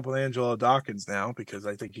gonna end up with Angelo Dawkins now because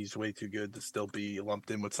I think he's way too good to still be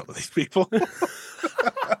lumped in with some of these people.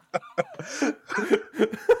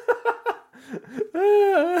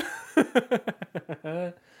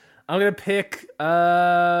 I'm gonna pick.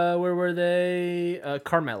 Where were they?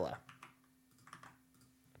 Carmella.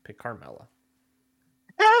 Pick Carmella.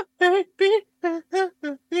 I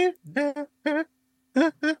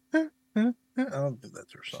don't think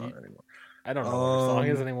that's her song anymore. I don't know what her song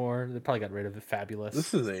is anymore. They probably got rid of it. Fabulous.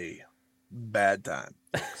 This is a bad time.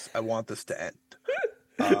 I want this to end.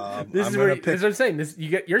 This is what I'm saying.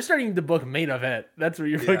 You're starting to book main event. That's what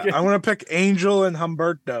you're picking. I'm gonna pick Angel and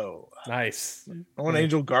Humberto. Nice. I want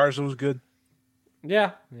Angel Garza was good.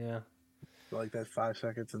 Yeah. Like that 5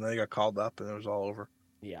 seconds, and then he got called up, and it was all over.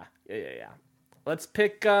 Yeah. Let's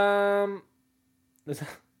pick. I feel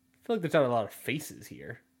like there's not a lot of faces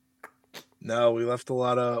here. No, we left a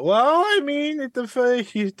lot of. Well, I mean,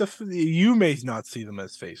 you may not see them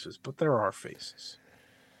as faces, but there are faces.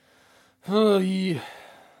 Oh, yeah.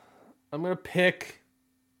 I'm gonna pick.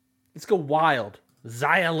 Let's go wild.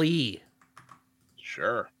 Xia Li.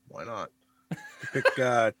 Sure, why not? Pick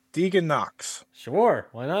Tegan Knox. Sure,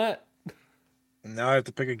 why not? Now I have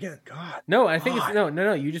to pick again. God. No, I think it's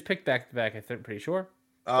no. You just picked back to back. I'm pretty sure.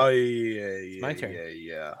 Oh yeah. My turn.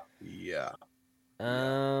 Yeah.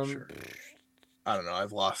 Sure. I don't know.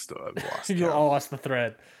 I've lost. You all lost the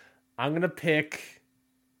thread. I'm gonna pick.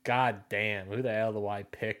 God damn! Who the hell do I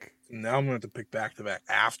pick? Now I'm gonna have to pick back to back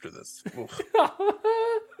after this.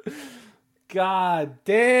 God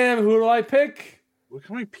damn! Who do I pick? Look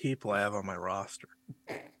how many people I have on my roster.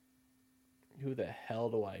 Who the hell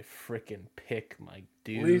do I frickin' pick, my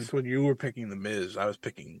dude? At least when you were picking The Miz, I was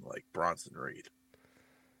picking like Bronson Reed.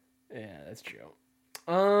 Yeah, that's true.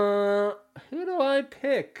 Who do I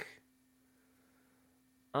pick?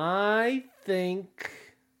 I think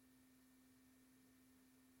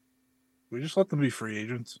we just let them be free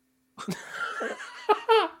agents.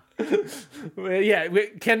 Yeah,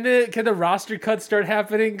 can the roster cuts start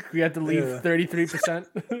happening? We have to leave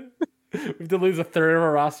 33%. We have to lose a third of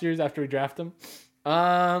our rosters after we draft them.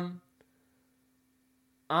 I'm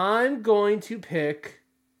going to pick.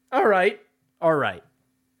 All right.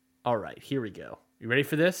 Here we go. You ready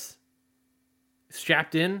for this?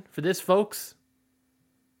 Strapped in for this, folks?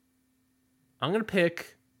 I'm going to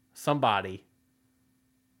pick somebody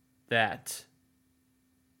that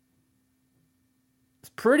is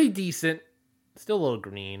pretty decent. Still a little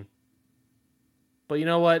green. But you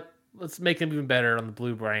know what? Let's make him even better on the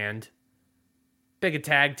blue brand. Pick a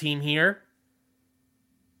tag team here.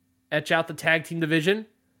 Etch out the tag team division.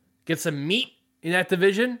 Get some meat in that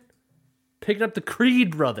division. Picking up the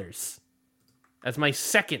Creed brothers. That's my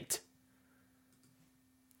second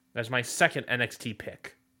NXT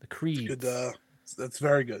pick. The Creed. That's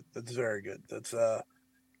very good. That's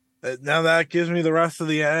Now that gives me the rest of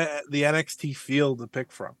the NXT field to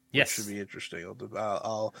pick from, which Yes. should be interesting.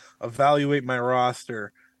 I'll evaluate my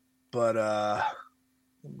roster, but oh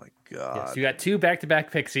my god! Yes, you got 2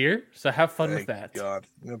 back-to-back picks here, so have fun with that. God,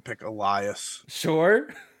 I'm gonna pick Elias. Sure.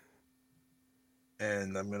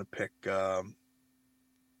 And I'm gonna pick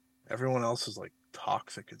everyone else is like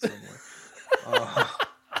toxic in some way.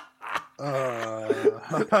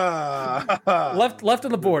 Left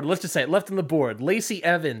on the board. Let's just say it. Left on the board. Lacey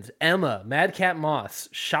Evans, Emma, Madcap Moss,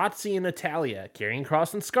 Shotzi and Natalia, Karrion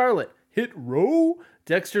Kross and Scarlett, Hit Row,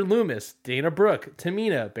 Dexter Loomis, Dana Brooke,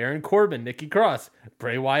 Tamina, Baron Corbin, Nikki Cross,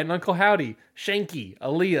 Bray Wyatt and Uncle Howdy, Shanky,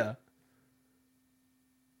 Aaliyah.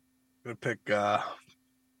 I'm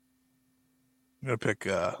gonna pick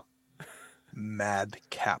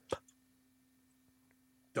Madcap.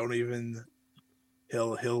 Don't even.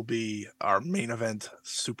 He'll be our main event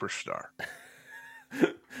superstar.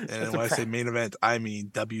 And when I say main event, I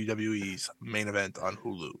mean WWE's main event on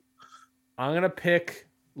Hulu. I'm gonna pick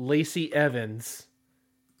Lacey Evans,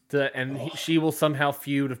 she will somehow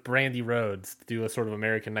feud with Brandy Rhodes to do a sort of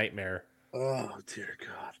American Nightmare. Oh dear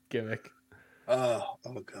God! Gimmick. Oh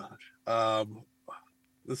gosh.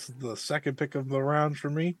 This is the second pick of the round for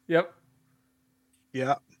me. Yep.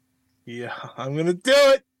 Yeah. I'm gonna do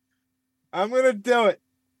it. No,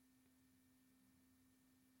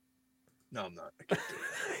 I'm not. I can't do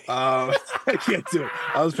it. I can't do it.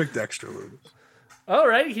 I'll just pick Dexter Loomis. All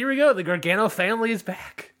right, here we go. The Gargano family is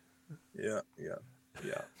back. Yeah.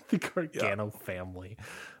 The Gargano family.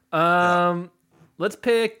 Let's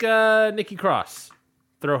pick Nikki Cross.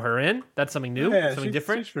 Throw her in. That's something new. Yeah, something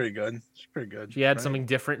different. She's pretty good. She adds something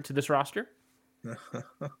different to this roster.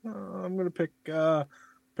 I'm gonna pick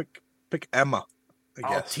Emma. I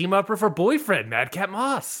guess. Team up with her boyfriend, Madcap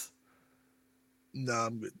Moss. No,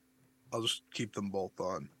 I'm good. I'll just keep them both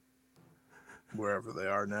on wherever they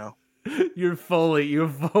are now. You're fully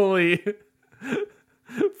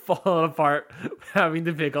falling apart having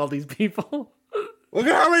to pick all these people. Look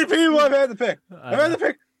at how many people I've had to pick. I've had to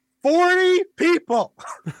pick 40 people.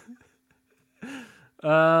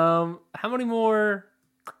 How many more?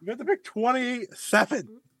 You have to pick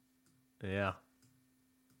 27. Yeah.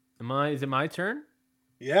 Is it my turn?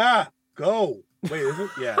 Yeah. Go. Wait, is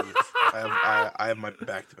it? Yeah. Yes. I have my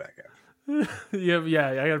back-to-back after. Yeah,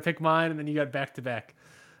 I gotta pick mine, and then you got back-to-back.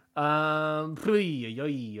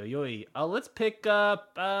 Let's pick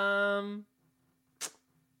up. I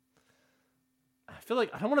feel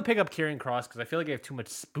like I don't want to pick up Karrion Kross because I feel like I have too much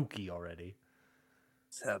spooky already.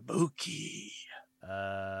 Sabuki.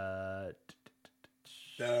 Da,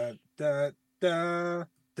 da, da, da,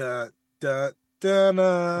 da, da, da.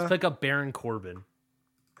 Let's pick up Baron Corbin.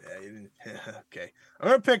 Yeah, you didn't. Okay, I'm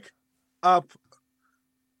gonna pick up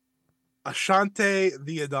Ashante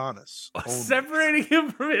the Adonis. Separating him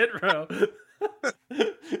from Hit Row.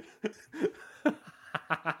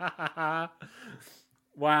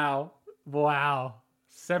 Wow.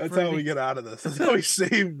 That's how we get out of this. That's how he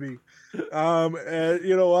saved me. And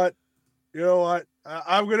you know what?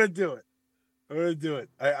 I'm gonna do it.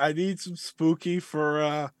 I need some spooky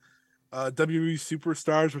for WWE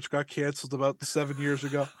Superstars, which got canceled about 7 years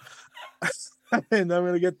ago. And I'm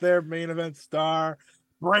gonna get their main event star,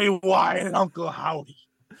 Bray Wyatt and Uncle Howdy.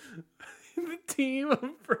 The team of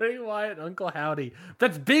Bray Wyatt and Uncle Howdy.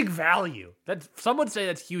 That's big value. Some would say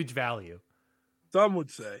that's huge value. Some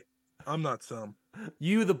would say. I'm not some.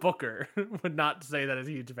 You, the booker, would not say that is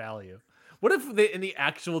huge value. What if in the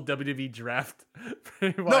actual WWE draft,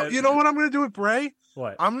 Bray Wyatt... No, you know what I'm going to do with Bray?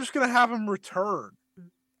 What? I'm just going to have him return.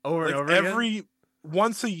 Over and over again?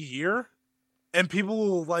 Once a year, and people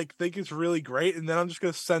will think it's really great, and then I'm just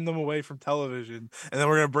going to send them away from television, and then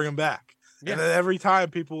we're going to bring him back. Yeah. And then every time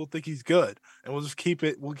people will think he's good, and we'll just keep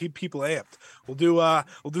it. We'll keep people amped. We'll do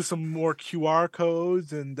some more QR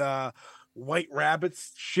codes and White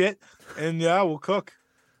Rabbits shit, and yeah, we'll cook.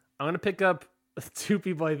 I'm gonna pick up 2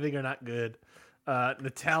 people I think are not good,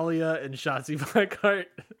 Natalia and Shotzi Blackheart.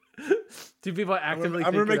 2 people I actively.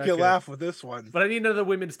 I'm gonna make you good. Laugh with this one, but I need another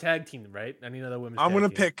women's tag team, right? I'm gonna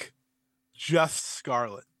pick just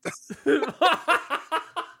Scarlett.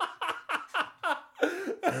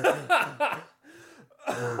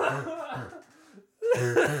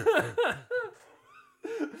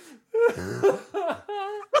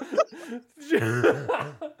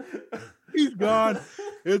 He's gone.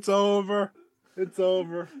 It's over. A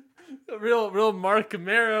real Mark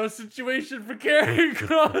Camaro situation for Karrion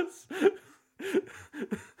Kross.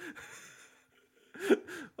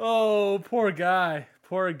 Oh, poor guy.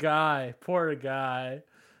 I'm gonna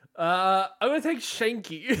take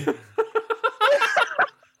Shanky.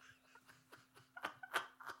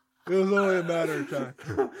 It was only a matter of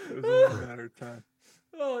time.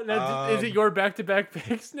 Oh, now, is it your back-to-back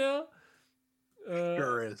picks now?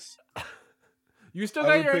 Sure is. You still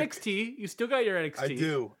got your NXT. You still got your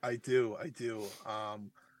NXT. I do.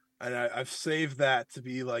 And I've saved that to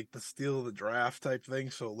be like the steal of the draft type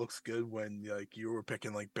thing, so it looks good when like you were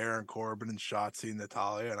picking like Baron Corbin and Shotzi and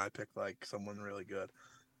Natalia, and I picked like someone really good.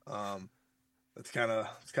 That's kind of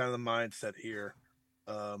the mindset here.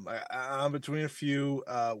 I'm between a few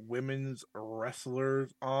women's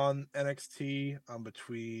wrestlers on NXT.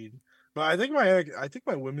 But I think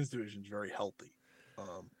my women's division is very healthy.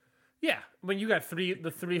 Yeah, when you got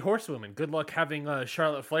the three horsewomen. Good luck having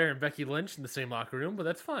Charlotte Flair and Becky Lynch in the same locker room, but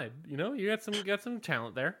that's fine. You know, you got some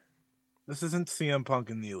talent there. This isn't CM Punk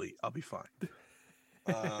and the Elite. I'll be fine.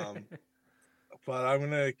 But I'm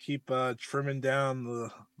gonna keep trimming down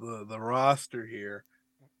the roster here.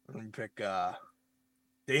 I'm gonna pick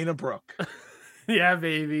Dana Brooke. Yeah,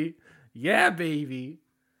 baby.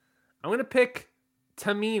 I'm gonna pick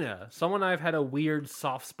Tamina, someone I've had a weird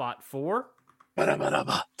soft spot for.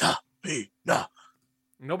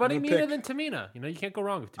 Nobody meaner than Tamina. You know, you can't go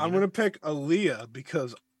wrong with Tamina. I'm gonna pick Aaliyah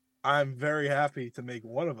because I'm very happy to make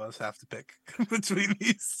one of us have to pick between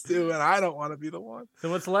these two, and I don't want to be the one. So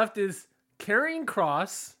what's left is Karrion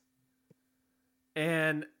Kross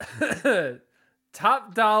and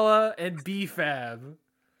Top Dollar and B-Fab.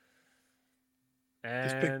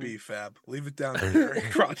 Just pick B-Fab. Leave it down to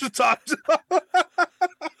Karrion Kross. Top Dollar.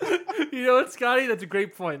 You know what, Scotty? That's a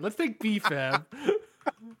great point. Let's take B-Fab.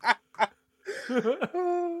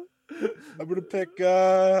 I'm gonna pick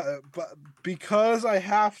because I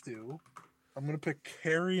have to. I'm gonna pick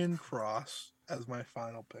Karrion Kross as my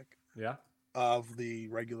final pick. Yeah. Of the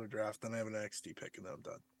regular draft, then I have an NXT pick, and then I'm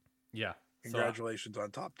done. Yeah. Congratulations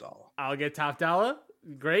on Top Dollar. I'll get Top Dollar.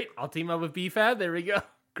 Great. I'll team up with B-Fab. There we go.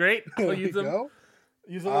 Great. I'll use them. Go.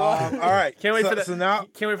 Use them all. All right. Can't wait for that. So now,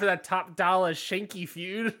 can't wait for that Top Dollar Shanky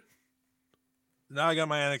feud. Now I got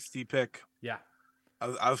my NXT pick. Yeah.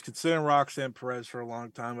 I was considering Roxanne Perez for a long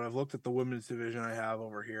time, but I've looked at the women's division I have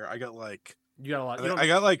over here. I got like you got a lot. I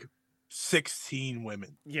got like 16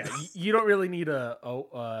 women. Yeah, you don't really need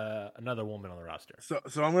another woman on the roster. So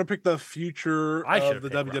I'm gonna pick the future of the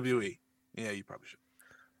WWE. Roxanne. Yeah, you probably should.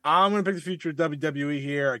 I'm gonna pick the future of WWE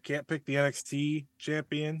here. I can't pick the NXT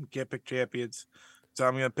champion. Can't pick champions. So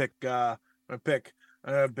I'm gonna pick.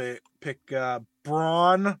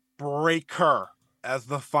 Braun Breaker as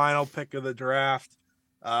the final pick of the draft.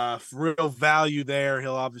 Real value there.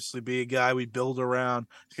 He'll obviously be a guy we build around.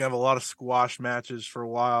 He's gonna have a lot of squash matches for a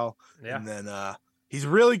while, and then he's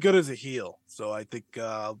really good as a heel. So I think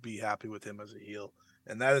I'll be happy with him as a heel.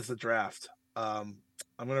 And that is the draft. I'm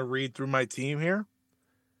gonna read through my team here.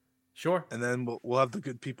 Sure. And then we'll have the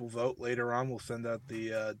good people vote later on. We'll send out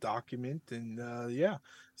the document, and yeah.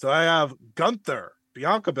 So I have Gunther,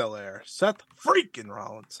 Bianca Belair, Seth freaking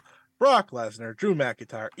Rollins, Brock Lesnar, Drew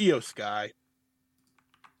McIntyre, Io Sky.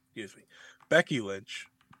 Excuse me, Becky Lynch,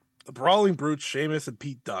 the Brawling Brutes, Sheamus and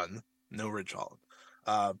Pete Dunne, no Ridge Holland,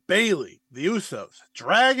 Bayley, the Usos,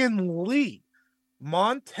 Dragon Lee,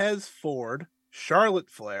 Montez Ford, Charlotte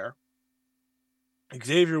Flair,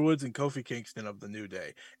 Xavier Woods and Kofi Kingston of the New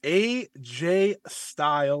Day, AJ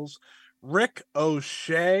Styles, Rick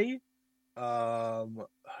O'Shea,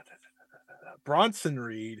 Bronson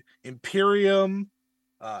Reed, Imperium,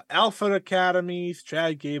 Alpha Academies,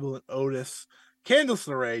 Chad Gable and Otis, Candice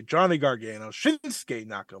LeRae, Johnny Gargano, Shinsuke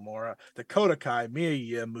Nakamura, Dakota Kai, Mia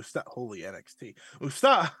Yim, Holy NXT,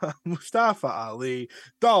 Mustafa Ali,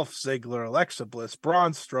 Dolph Ziggler, Alexa Bliss,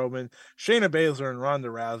 Braun Strowman, Shayna Baszler and Ronda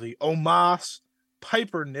Rousey, Omos,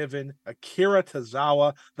 Piper Niven, Akira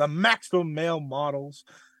Tozawa, the Maximum Male Models,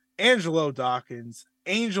 Angelo Dawkins,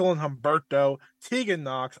 Angel and Humberto, Tegan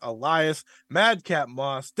Knox, Elias, Madcap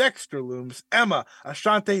Moss, Dexter Loomis, Emma,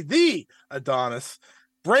 Ashante the Adonis,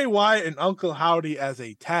 Bray Wyatt and Uncle Howdy as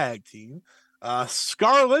a tag team,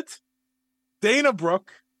 Scarlett, Dana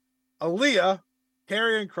Brooke, Aaliyah,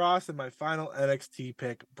 Karrion Kross, and my final NXT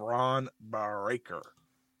pick, Braun Breaker.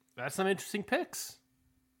 That's some interesting picks.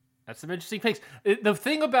 The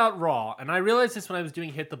thing about Raw, and I realized this when I was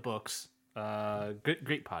doing Hit the Books,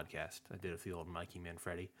 great podcast I did with the old Mikey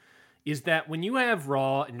Manfredi, is that when you have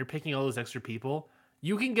Raw and you're picking all those extra people,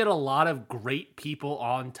 you can get a lot of great people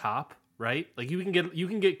on top, right? Like you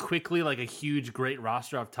can get quickly like a huge great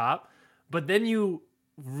roster up top, but then you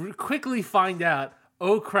quickly find out,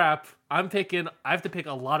 oh crap, I have to pick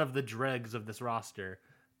a lot of the dregs of this roster,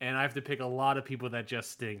 and I have to pick a lot of people that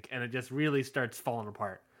just stink, and it just really starts falling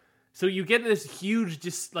apart. So you get this huge,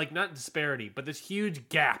 just like not disparity, but this huge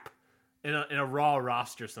gap in a Raw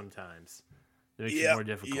roster sometimes. It makes it more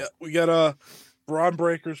difficult. Yeah, we got Braun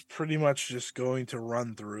Breaker's pretty much just going to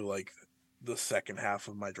run through like the second half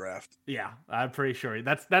of my draft. Yeah, I'm pretty sure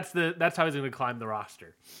that's how he's going to climb the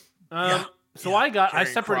roster. Yeah. So I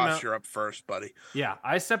separated them out. You're up first, buddy. Yeah,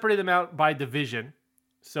 I separated them out by division.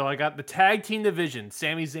 So I got the tag team division: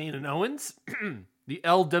 Sami Zayn and Owens, the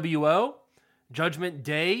LWO, Judgment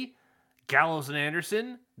Day, Gallows and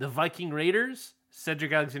Anderson, the Viking Raiders,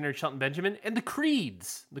 Cedric Alexander, Shelton Benjamin, and the Creed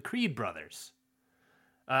brothers.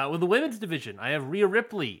 With the women's division, I have Rhea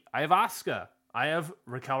Ripley, I have Asuka, I have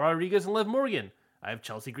Raquel Rodriguez and Liv Morgan, I have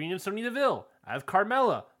Chelsea Green and Sonya Deville, I have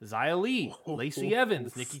Carmella, Xia Li, Lacey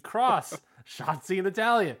Evans, Nikki Cross, Shotzi and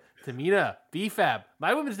Natalya, Tamina, B-Fab.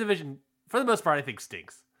 My women's division, for the most part, I think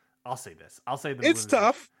stinks. I'll say this. It's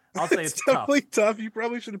tough. I'll say it's definitely tough. You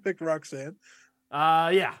probably should have picked Roxanne.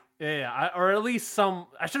 Yeah. Or at least some.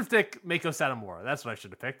 I should have picked Mako Satomura. That's what I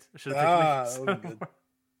should have picked. I should have picked Mako Satomura.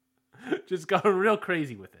 Just gone real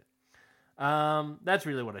crazy with it. That's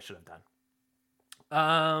really what I should have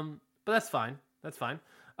done. But that's fine. That's fine.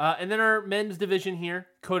 And then our men's division here: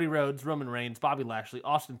 Cody Rhodes, Roman Reigns, Bobby Lashley,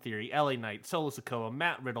 Austin Theory, LA Knight, Solo Sikoa,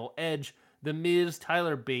 Matt Riddle, Edge, The Miz,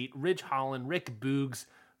 Tyler Bate, Ridge Holland, Rick Boogs,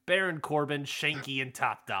 Baron Corbin, Shanky, and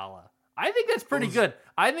Top Dollar. I think that's pretty good.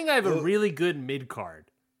 I think I have a really good mid card.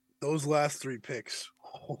 Those last three picks.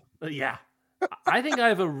 Yeah. I think I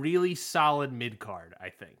have a really solid mid card, I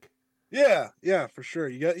think. Yeah, for sure.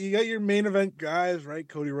 You got your main event guys, right?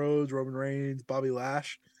 Cody Rhodes, Roman Reigns, Bobby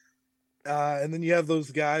Lash. And then you have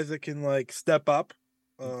those guys that can like step up.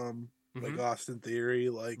 Like Austin Theory,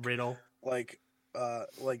 like Riddle, like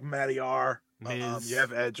Matty R. Miz. You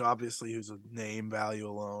have Edge, obviously, who's a name value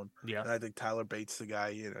alone. Yeah. And I think Tyler Bates, the guy,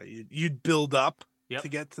 you'd build up Yep. to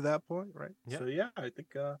get to that point, right? Yep. So yeah, I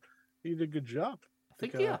think you did a good job. I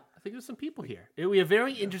think there's some people here. We have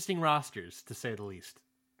very interesting rosters, to say the least.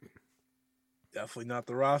 Definitely not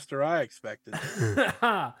the roster I expected.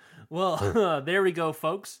 Well, there we go,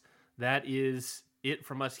 folks. That is it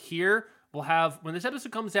from us here. We'll have, when this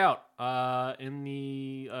episode comes out, in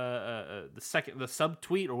the sub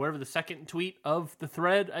tweet or whatever, the second tweet of the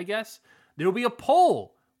thread, I guess, there will be a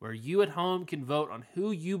poll where you at home can vote on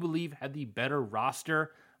who you believe had the better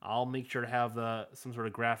roster. I'll make sure to have some sort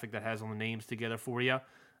of graphic that has all the names together for you.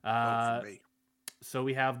 For me. So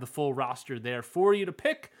we have the full roster there for you to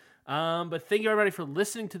pick. But thank you everybody for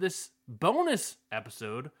listening to this bonus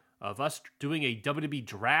episode of us doing a WWE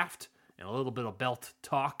draft and a little bit of belt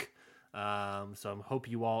talk. So I hope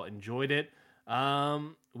you all enjoyed it.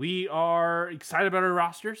 We are excited about our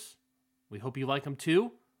rosters. We hope you like them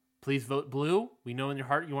too. Please vote blue. We know in your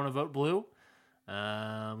heart you want to vote blue.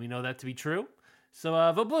 We know that to be true. So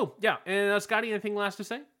vote blue. Yeah. And Scotty, anything last to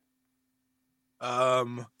say?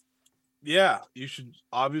 Yeah, you should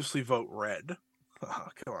obviously vote red.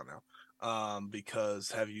 Come on now.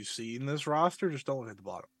 Because have you seen this roster? Just don't look at the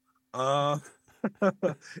bottom.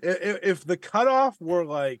 If the cutoff were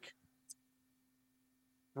like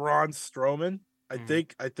Braun Strowman, I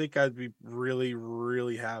think I'd be really,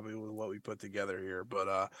 really happy with what we put together here.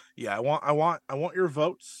 But yeah, I want your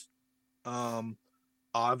votes.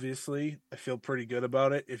 Obviously, I feel pretty good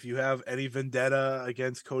about it. If you have any vendetta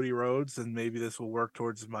against Cody Rhodes, then maybe this will work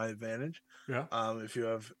towards my advantage. Yeah. If you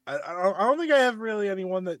have, I don't think I have really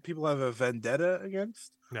anyone that people have a vendetta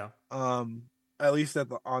against. No. At least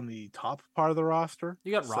on the top part of the roster.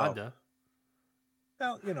 You got Ronda.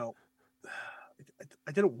 Well,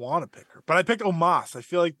 I didn't want to pick her, but I picked Omos. I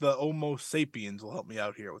feel like the Homo sapiens will help me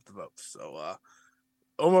out here with the votes. So,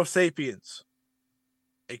 Homo sapiens,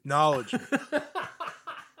 acknowledge me.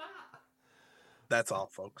 That's all,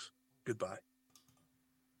 folks. Goodbye.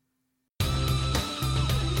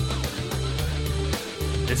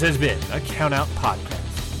 This has been a Count Out Podcast.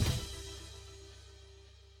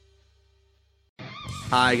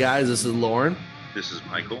 Hi, guys. This is Lauren. This is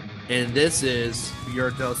Michael. And this is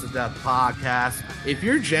Your Dose of Death Podcast. If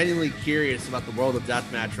you're genuinely curious about the world of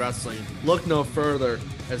deathmatch wrestling, look no further,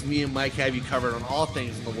 as me and Mike have you covered on all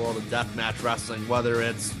things in the world of deathmatch wrestling, whether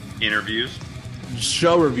it's interviews,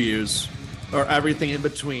 show reviews, or everything in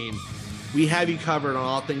between. We have you covered on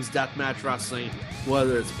all things deathmatch wrestling,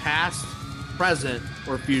 whether it's past, present,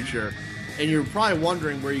 or future. And you're probably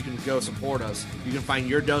wondering where you can go support us. You can find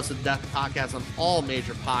Your Dose of Death podcast on all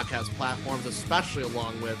major podcast platforms, especially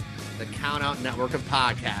along with the Count Out network of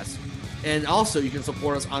podcasts. And also, you can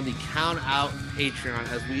support us on the Count Out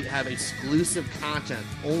Patreon, as we have exclusive content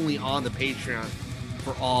only on the Patreon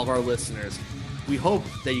for all of our listeners. We hope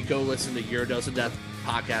that you go listen to Your Dose of Death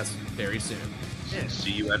podcast very soon.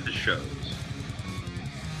 See you at the show.